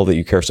so well, that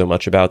you care so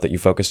much about, that you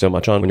focus so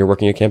much on when you're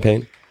working a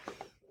campaign?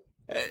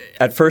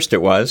 At first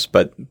it was,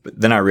 but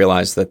then I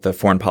realized that the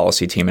foreign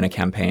policy team in a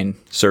campaign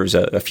serves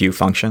a few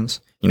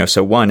functions.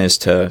 So one is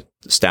to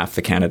staff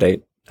the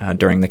candidate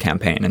during the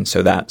campaign, and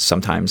so that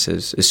sometimes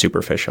is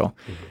superficial.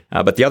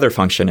 But the other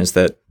function is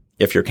that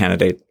if your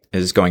candidate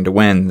is going to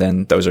win,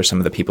 then those are some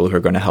of the people who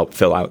are going to help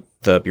fill out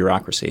the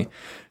bureaucracy.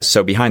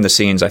 So behind the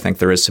scenes, I think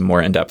there is some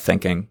more in-depth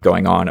thinking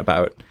going on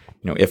about,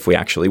 if we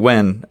actually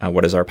win,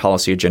 what is our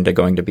policy agenda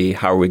going to be?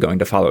 How are we going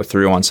to follow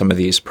through on some of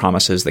these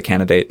promises the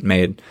candidate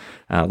made,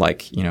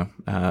 like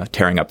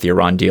tearing up the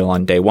Iran deal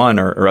on day one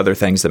or other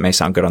things that may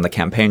sound good on the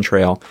campaign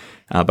trail.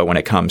 But when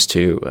it comes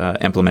to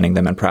implementing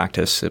them in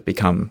practice, it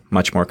become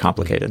much more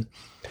complicated.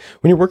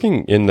 When you're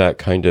working in that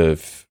kind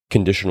of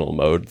conditional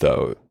mode,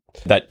 though,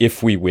 that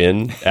if we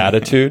win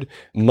attitude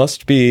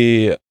must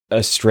be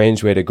a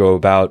strange way to go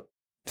about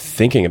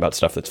thinking about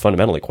stuff that's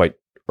fundamentally quite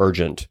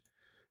urgent.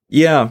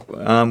 Yeah.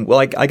 Well,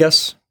 I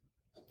guess,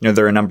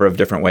 there are a number of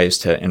different ways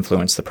to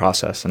influence the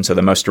process. And so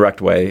the most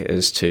direct way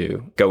is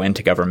to go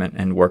into government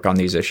and work on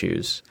these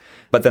issues.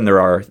 But then there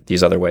are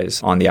these other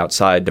ways on the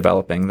outside,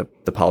 developing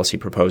the policy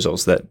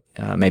proposals that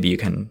maybe you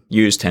can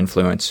use to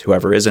influence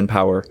whoever is in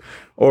power,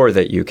 or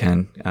that you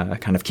can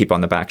kind of keep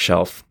on the back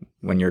shelf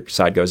when your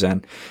side goes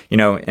in.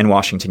 In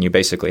Washington, you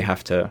basically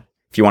have to,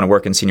 if you want to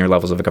work in senior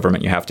levels of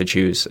government, you have to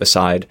choose a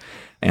side.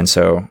 And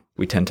so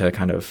we tend to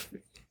kind of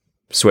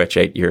switch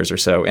 8 years or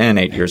so in,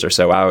 8 years or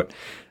so out.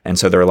 And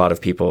so there are a lot of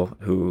people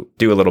who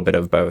do a little bit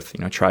of both,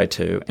 try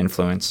to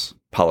influence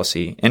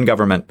policy in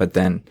government, but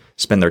then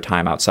spend their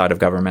time outside of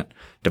government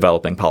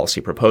developing policy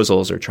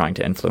proposals or trying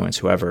to influence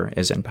whoever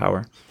is in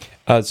power.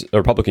 As a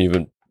Republican, you've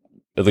been,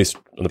 at least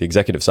on the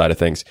executive side of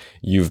things,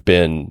 you've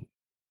been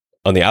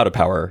on the out of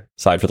power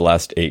side for the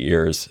last 8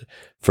 years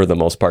for the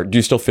most part. Do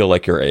you still feel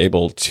like you're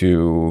able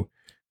to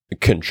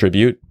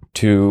contribute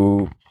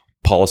to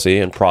policy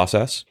and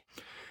process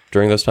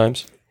during those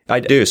times? I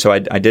do. So I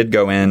did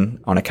go in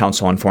on a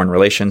Council on Foreign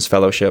Relations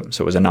fellowship.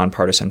 So it was a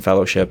nonpartisan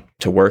fellowship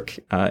to work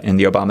in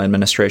the Obama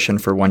administration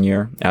for 1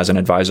 year as an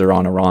advisor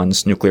on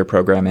Iran's nuclear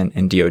program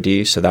in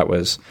DoD. So that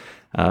was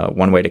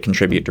one way to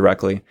contribute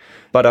directly.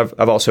 But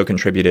I've also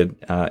contributed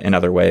in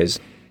other ways.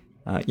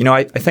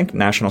 I think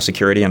national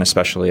security, and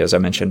especially, as I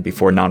mentioned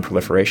before,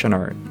 nonproliferation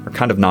are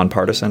kind of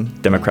nonpartisan.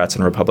 Democrats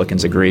and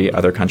Republicans agree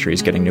other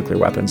countries getting nuclear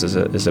weapons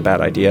is a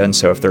bad idea. And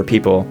so if there are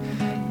people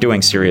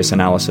doing serious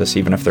analysis,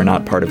 even if they're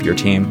not part of your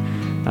team,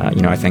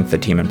 I think the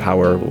team in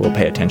power will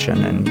pay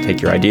attention and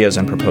take your ideas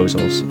and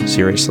proposals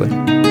seriously.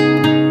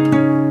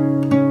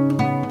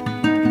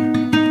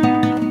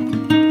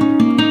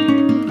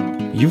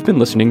 You've been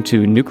listening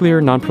to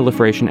nuclear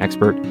nonproliferation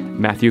expert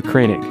Matthew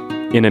Koenig.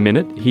 In a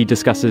minute, he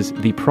discusses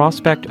the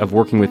prospect of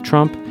working with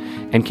Trump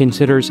and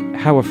considers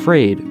how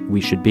afraid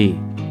we should be.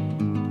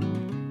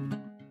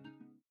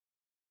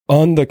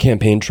 On the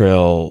campaign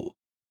trail,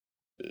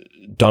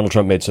 Donald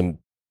Trump made some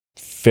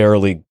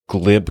fairly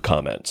glib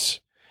comments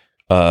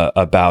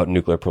about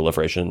nuclear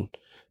proliferation,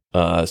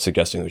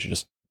 suggesting we should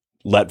just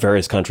let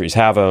various countries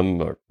have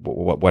them or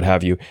what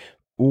have you.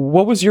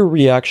 What was your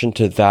reaction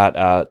to that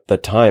at the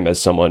time as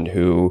someone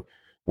who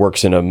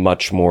works in a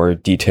much more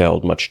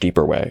detailed, much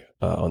deeper way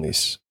on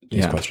these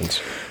questions?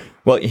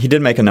 Well, he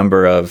did make a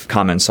number of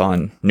comments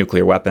on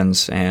nuclear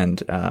weapons.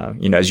 And,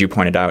 as you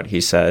pointed out, he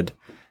said,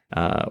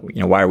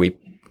 why are we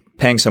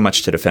paying so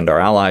much to defend our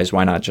allies?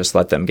 Why not just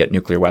let them get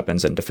nuclear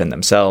weapons and defend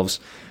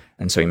themselves?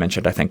 And so he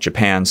mentioned, I think,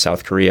 Japan,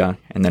 South Korea,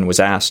 and then was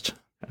asked,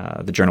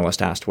 the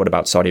journalist asked, what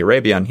about Saudi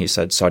Arabia? And he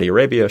said, Saudi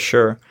Arabia,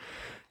 sure.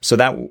 So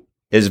that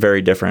is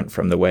very different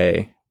from the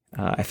way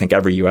I think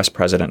every U.S.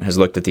 president has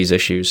looked at these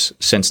issues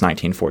since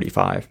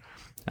 1945.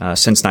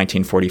 Since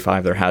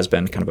 1945, there has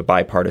been kind of a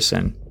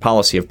bipartisan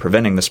policy of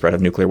preventing the spread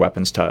of nuclear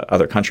weapons to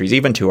other countries,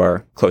 even to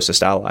our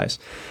closest allies.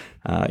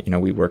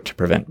 We worked to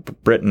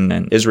prevent Britain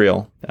and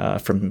Israel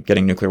from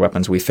getting nuclear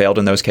weapons. We failed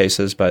in those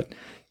cases, but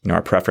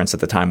our preference at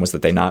the time was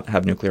that they not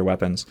have nuclear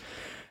weapons.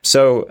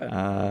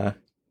 So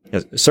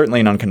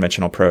certainly an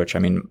unconventional approach. I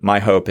mean, my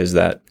hope is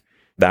that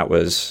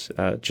was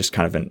just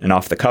kind of an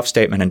off-the-cuff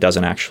statement and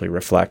doesn't actually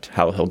reflect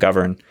how he'll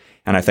govern.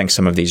 And I think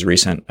some of these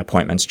recent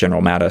appointments,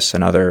 General Mattis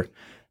and other,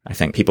 I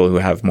think people who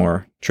have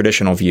more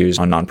traditional views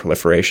on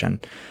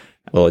nonproliferation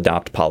will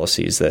adopt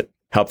policies that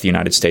help the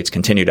United States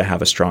continue to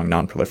have a strong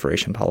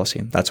nonproliferation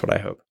policy. That's what I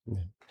hope.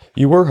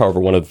 You were, however,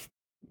 one of,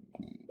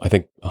 I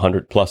think,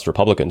 100 plus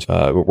Republicans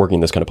working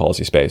in this kind of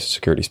policy space,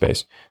 security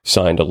space,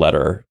 signed a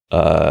letter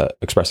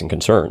expressing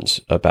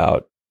concerns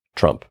about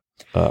Trump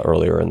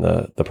earlier in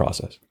the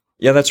process.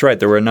 Yeah, that's right.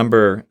 There were a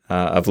number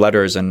of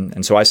letters,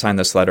 and so I signed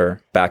this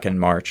letter back in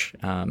March.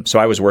 So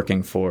I was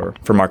working for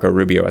Marco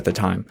Rubio at the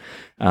time,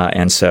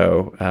 and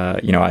so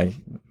I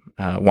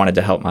wanted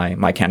to help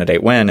my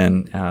candidate win,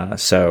 and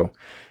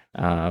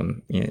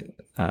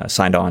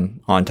signed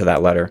on to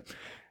that letter.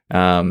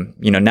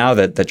 Now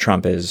that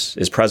Trump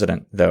is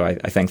president, though,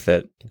 I think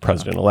that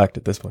president-elect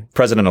at this point,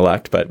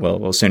 president-elect, but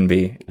will soon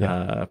be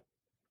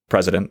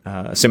president,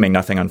 assuming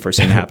nothing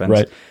unforeseen happens.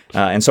 Right.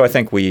 And so I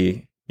think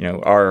we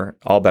are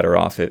all better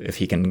off if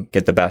he can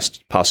get the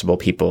best possible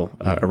people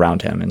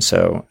around him. And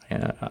so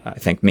I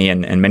think me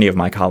and many of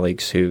my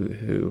colleagues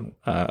who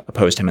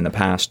opposed him in the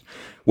past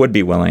would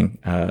be willing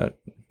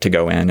to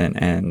go in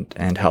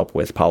and help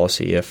with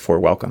policy if we're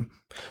welcome.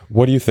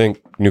 What do you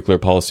think nuclear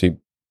policy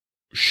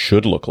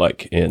should look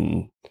like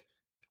in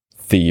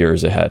the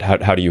years ahead?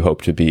 How do you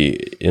hope to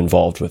be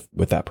involved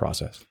with that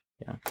process?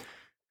 Yeah.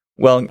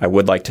 Well, I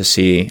would like to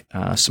see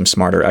some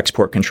smarter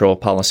export control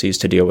policies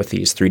to deal with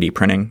these 3D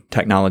printing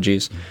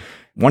technologies.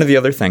 Mm-hmm. One of the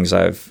other things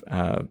I've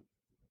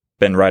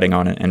been writing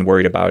on and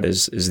worried about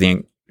is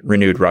the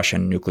renewed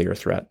Russian nuclear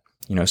threat.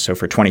 So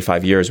for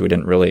 25 years, we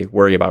didn't really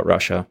worry about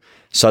Russia.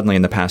 Suddenly,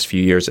 in the past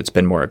few years, it's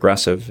been more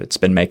aggressive. It's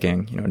been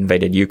making,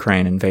 invaded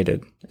Ukraine,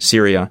 invaded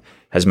Syria,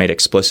 has made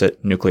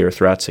explicit nuclear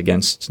threats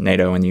against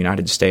NATO and the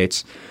United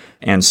States.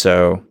 And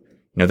so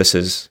this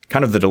is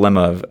kind of the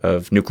dilemma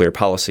of nuclear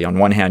policy. On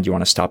one hand, you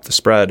want to stop the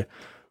spread.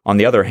 On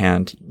the other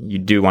hand, you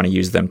do want to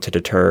use them to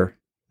deter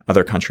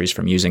other countries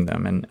from using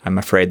them. And I'm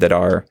afraid that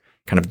our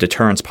kind of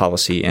deterrence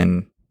policy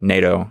in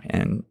NATO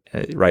and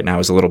right now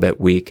is a little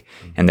bit weak,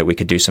 and that we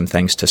could do some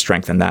things to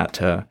strengthen that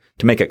to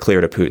make it clear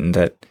to Putin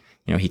that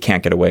he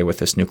can't get away with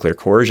this nuclear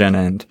coercion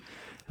and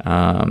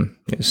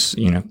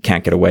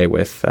can't get away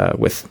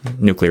with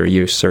nuclear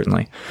use.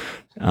 Certainly,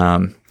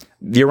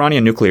 the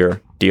Iranian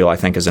nuclear deal, I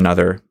think, is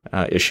another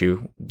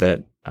issue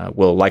that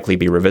will likely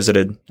be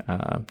revisited.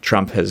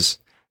 Trump has,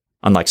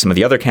 unlike some of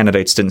the other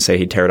candidates, didn't say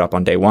he'd tear it up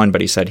on day one,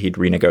 but he said he'd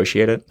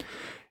renegotiate it.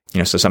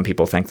 So some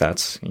people think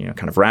that's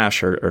kind of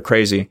rash or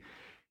crazy.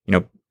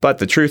 But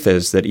the truth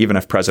is that even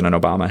if President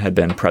Obama had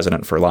been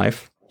president for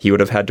life, he would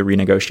have had to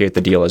renegotiate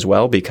the deal as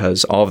well,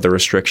 because all of the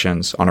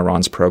restrictions on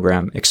Iran's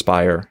program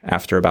expire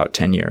after about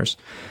 10 years.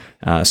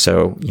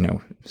 So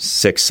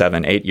 6,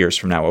 7, 8 years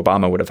from now,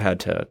 Obama would have had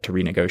to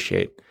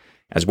renegotiate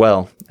as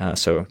well.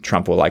 So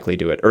Trump will likely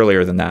do it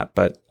earlier than that.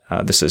 But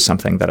this is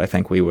something that I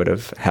think we would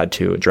have had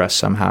to address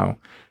somehow,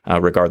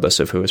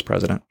 regardless of who is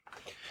president.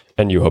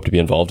 And you hope to be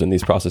involved in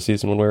these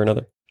processes in one way or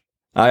another?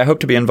 I hope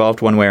to be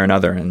involved one way or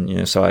another.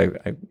 And, so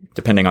I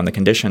depending on the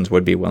conditions,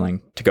 would be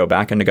willing to go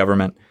back into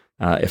government.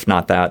 If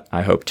not that,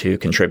 I hope to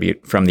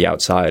contribute from the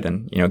outside.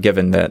 And,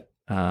 given that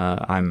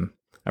I'm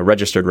a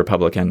registered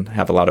Republican,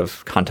 have a lot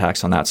of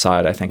contacts on that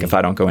side, I think if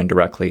I don't go in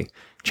directly,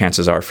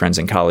 chances are friends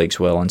and colleagues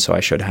will. And so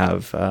I should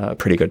have a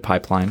pretty good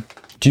pipeline.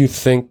 Do you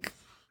think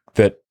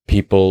that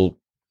people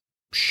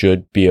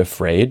should be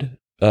afraid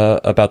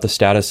about the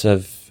status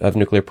of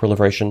nuclear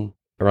proliferation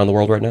around the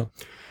world right now?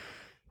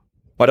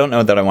 Well, I don't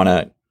know that I want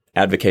to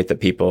advocate that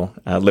people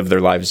live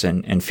their lives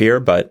in fear,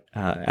 but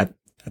at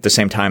the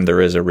same time,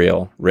 there is a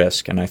real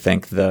risk. And I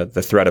think the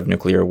threat of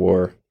nuclear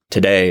war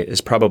today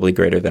is probably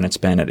greater than it's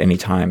been at any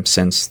time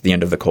since the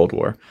end of the Cold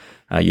War.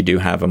 You do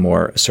have a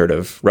more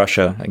assertive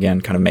Russia,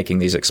 again, kind of making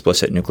these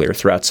explicit nuclear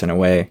threats in a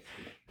way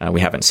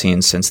we haven't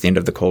seen since the end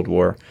of the Cold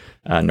War.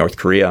 North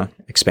Korea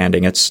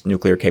expanding its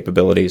nuclear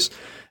capabilities,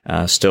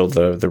 still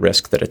the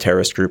risk that a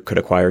terrorist group could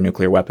acquire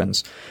nuclear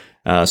weapons.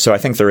 So I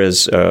think there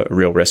is a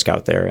real risk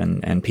out there,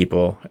 and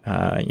people,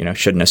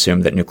 shouldn't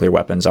assume that nuclear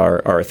weapons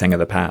are a thing of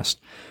the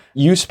past.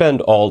 You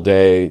spend all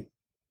day,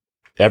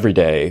 every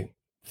day,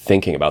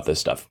 thinking about this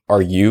stuff.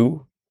 Are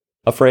you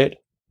afraid?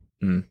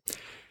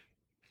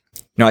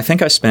 I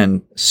think I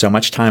spend so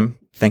much time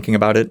thinking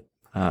about it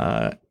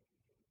that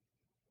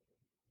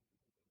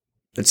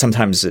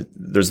sometimes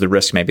there's the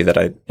risk maybe that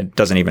it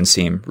doesn't even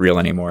seem real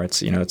anymore.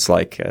 It's it's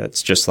like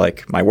it's just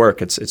like my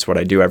work. It's what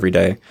I do every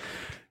day.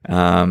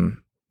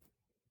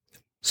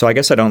 So I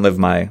guess I don't live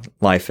my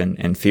life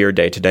in fear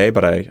day to day,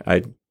 but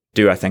I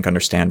do, I think,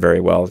 understand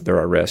very well there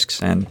are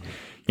risks. And,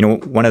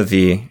 one of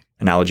the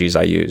analogies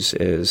I use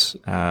is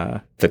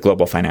the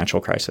global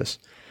financial crisis.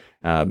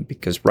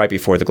 Because right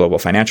before the global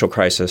financial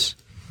crisis,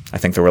 I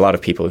think there were a lot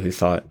of people who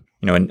thought,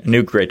 a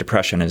new Great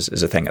Depression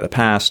is a thing of the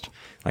past.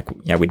 Like,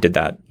 we did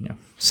that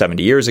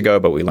 70 years ago,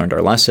 but we learned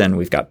our lesson.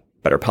 We've got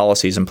better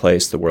policies in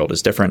place. The world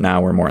is different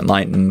now. We're more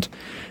enlightened.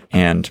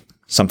 And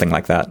something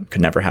like that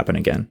could never happen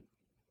again.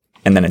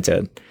 And then it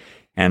did.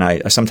 And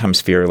I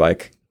sometimes fear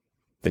like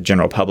the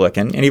general public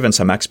and even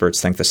some experts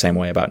think the same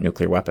way about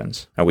nuclear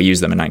weapons. We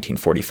used them in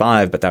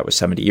 1945, but that was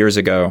 70 years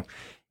ago.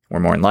 We're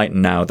more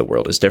enlightened now. The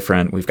world is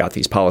different. We've got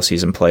these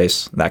policies in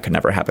place. That could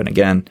never happen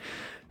again.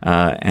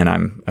 And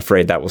I'm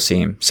afraid that will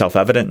seem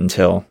self-evident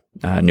until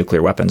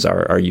nuclear weapons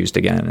are used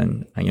again.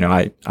 And,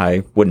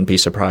 I wouldn't be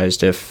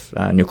surprised if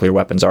nuclear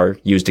weapons are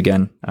used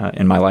again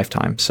in my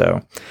lifetime.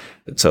 So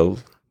it's a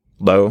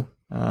low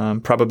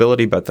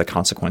probability, but the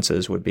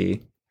consequences would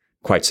be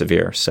quite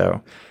severe.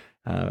 So,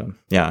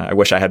 I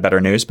wish I had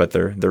better news, but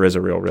there is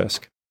a real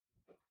risk.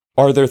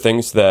 Are there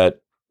things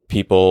that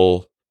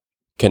people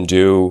can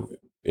do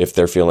if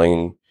they're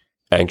feeling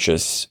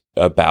anxious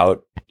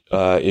about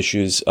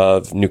issues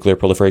of nuclear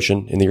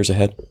proliferation in the years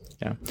ahead?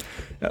 Yeah.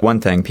 One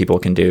thing people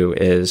can do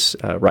is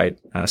write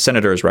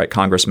senators, write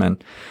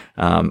congressmen,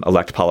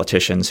 elect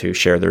politicians who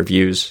share their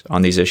views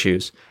on these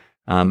issues.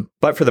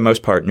 But for the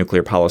most part,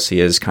 nuclear policy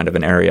is kind of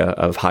an area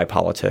of high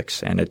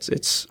politics, and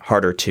it's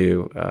harder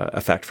to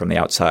affect from the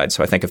outside.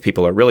 So I think if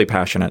people are really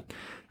passionate,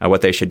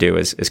 what they should do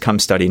is come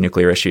study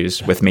nuclear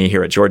issues with me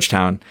here at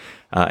Georgetown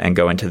and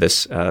go into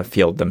this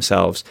field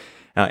themselves.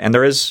 And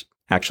there is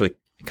actually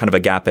kind of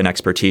a gap in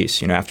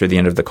expertise. After the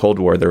end of the Cold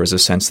War, there was a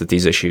sense that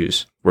these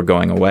issues were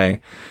going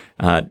away.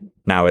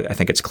 Now I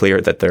think it's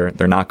clear that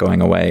they're not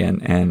going away,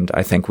 and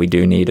I think we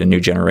do need a new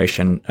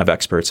generation of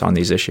experts on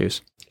these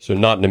issues. So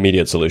not an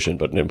immediate solution,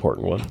 but an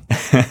important one.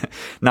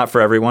 Not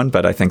for everyone,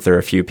 but I think there are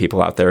a few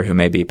people out there who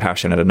may be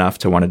passionate enough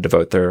to want to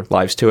devote their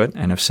lives to it.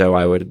 And if so,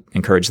 I would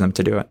encourage them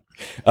to do it.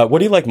 What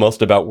do you like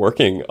most about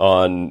working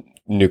on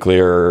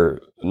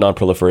nuclear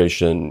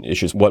non-proliferation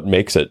issues? What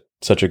makes it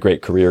such a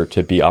great career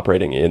to be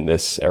operating in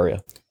this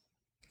area?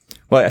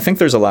 Well, I think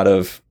there's a lot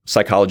of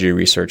psychology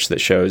research that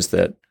shows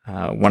that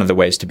one of the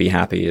ways to be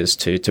happy is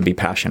to be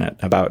passionate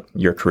about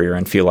your career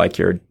and feel like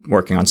you're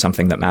working on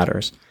something that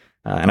matters.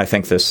 And I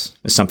think this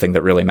is something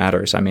that really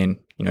matters. I mean,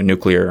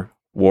 nuclear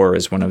war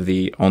is one of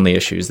the only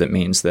issues that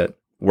means that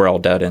we're all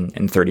dead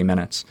in 30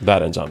 minutes.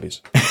 That and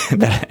zombies.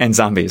 And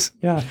zombies.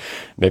 Yeah.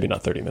 Maybe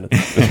not 30 minutes.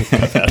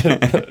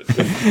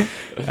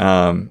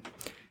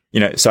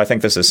 So I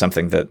think this is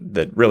something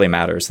that really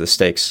matters. The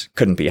stakes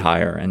couldn't be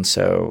higher. And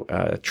so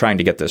trying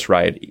to get this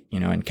right,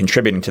 and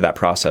contributing to that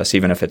process,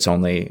 even if it's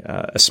only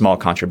a small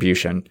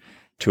contribution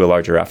to a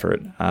larger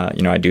effort,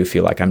 I do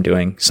feel like I'm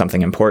doing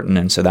something important.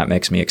 And so that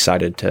makes me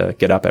excited to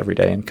get up every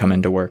day and come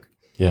into work.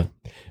 Yeah.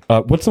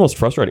 What's the most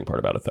frustrating part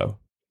about it, though?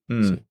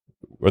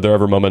 Were there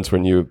ever moments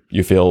when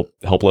you feel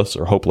helpless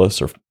or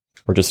hopeless or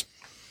just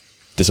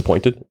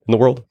disappointed in the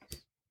world?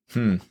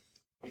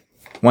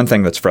 One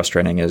thing that's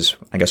frustrating is,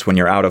 I guess, when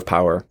you're out of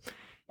power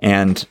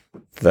and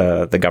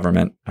the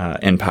government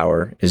in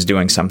power is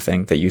doing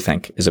something that you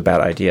think is a bad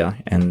idea.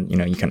 And,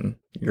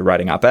 you're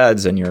writing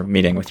op-eds and you're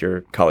meeting with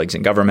your colleagues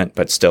in government,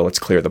 but still it's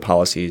clear the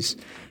policy's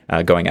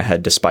going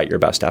ahead despite your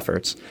best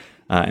efforts.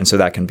 And so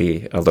that can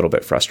be a little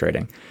bit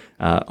frustrating.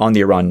 On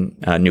the Iran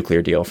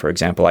nuclear deal, for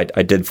example,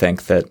 I did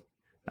think that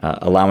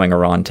allowing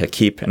Iran to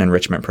keep an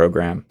enrichment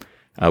program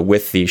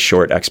with these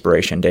short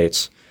expiration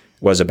dates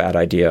was a bad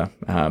idea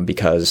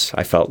because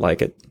I felt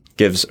like it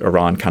gives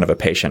Iran kind of a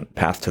patient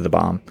path to the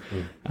bomb.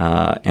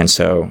 And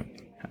so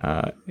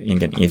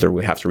either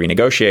we have to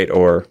renegotiate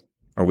or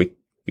we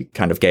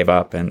kind of gave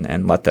up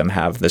and let them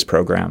have this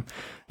program.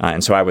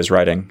 And so I was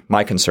writing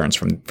my concerns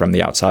from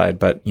the outside,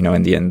 but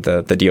in the end,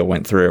 the deal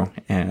went through.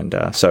 And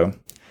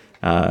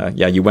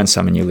you win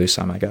some and you lose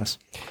some, I guess.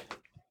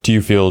 Do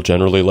you feel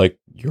generally like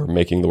you're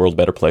making the world a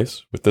better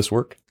place with this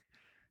work?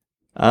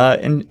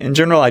 In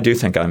general, I do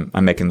think I'm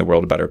making the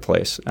world a better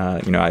place.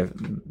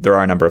 There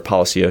are a number of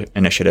policy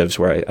initiatives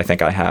where I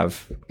think I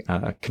have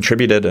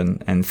contributed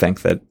and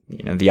think that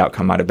the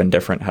outcome might have been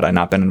different had I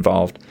not been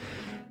involved.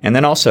 And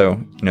then also,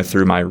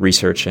 through my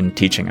research and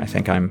teaching, I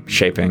think I'm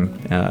shaping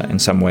in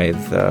some way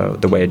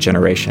the way a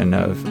generation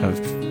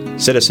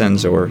of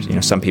citizens or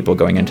some people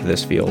going into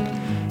this field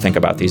think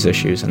about these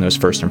issues. And those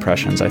first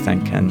impressions, I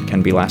think,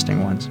 can be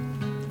lasting ones.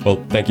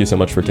 Well, thank you so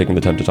much for taking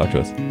the time to talk to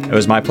us. It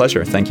was my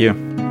pleasure. Thank you.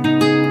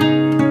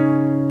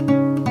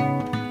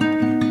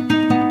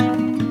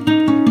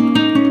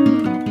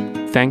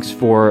 Thanks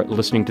for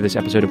listening to this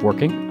episode of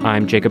Working.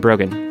 I'm Jacob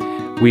Brogan.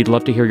 We'd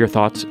love to hear your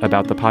thoughts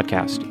about the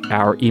podcast.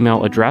 Our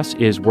email address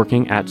is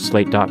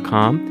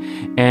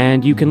working@slate.com,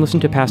 and you can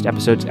listen to past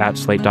episodes at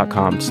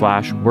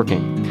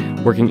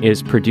slate.com/working. Working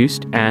is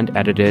produced and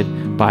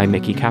edited by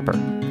Mickey Capper.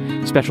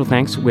 Special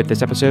thanks with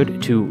this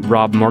episode to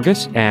Rob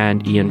Morgus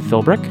and Ian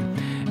Philbrick.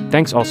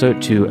 Thanks also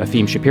to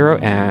Afim Shapiro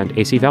and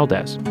AC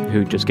Valdez,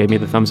 who just gave me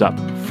the thumbs up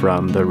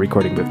from the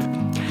recording booth.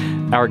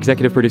 Our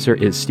executive producer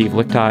is Steve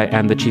Lichtai,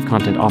 and the chief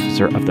content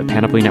officer of the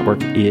Panoply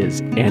Network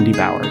is Andy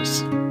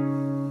Bowers.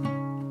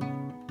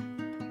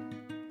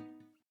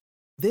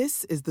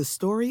 This is the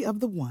story of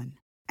the one.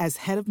 As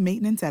head of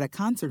maintenance at a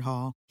concert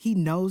hall, he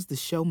knows the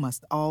show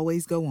must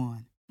always go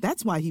on.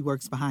 That's why he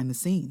works behind the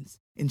scenes,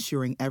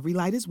 ensuring every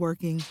light is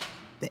working,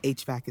 the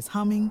HVAC is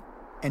humming,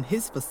 and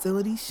his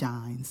facility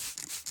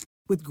shines.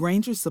 With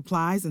Grainger's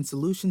supplies and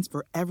solutions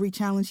for every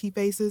challenge he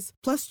faces,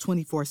 plus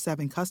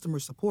 24/7 customer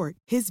support,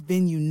 his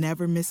venue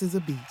never misses a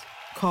beat.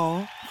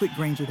 Call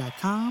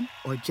quickgrainger.com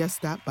or just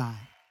stop by.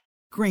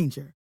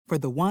 Grainger, for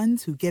the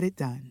ones who get it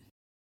done.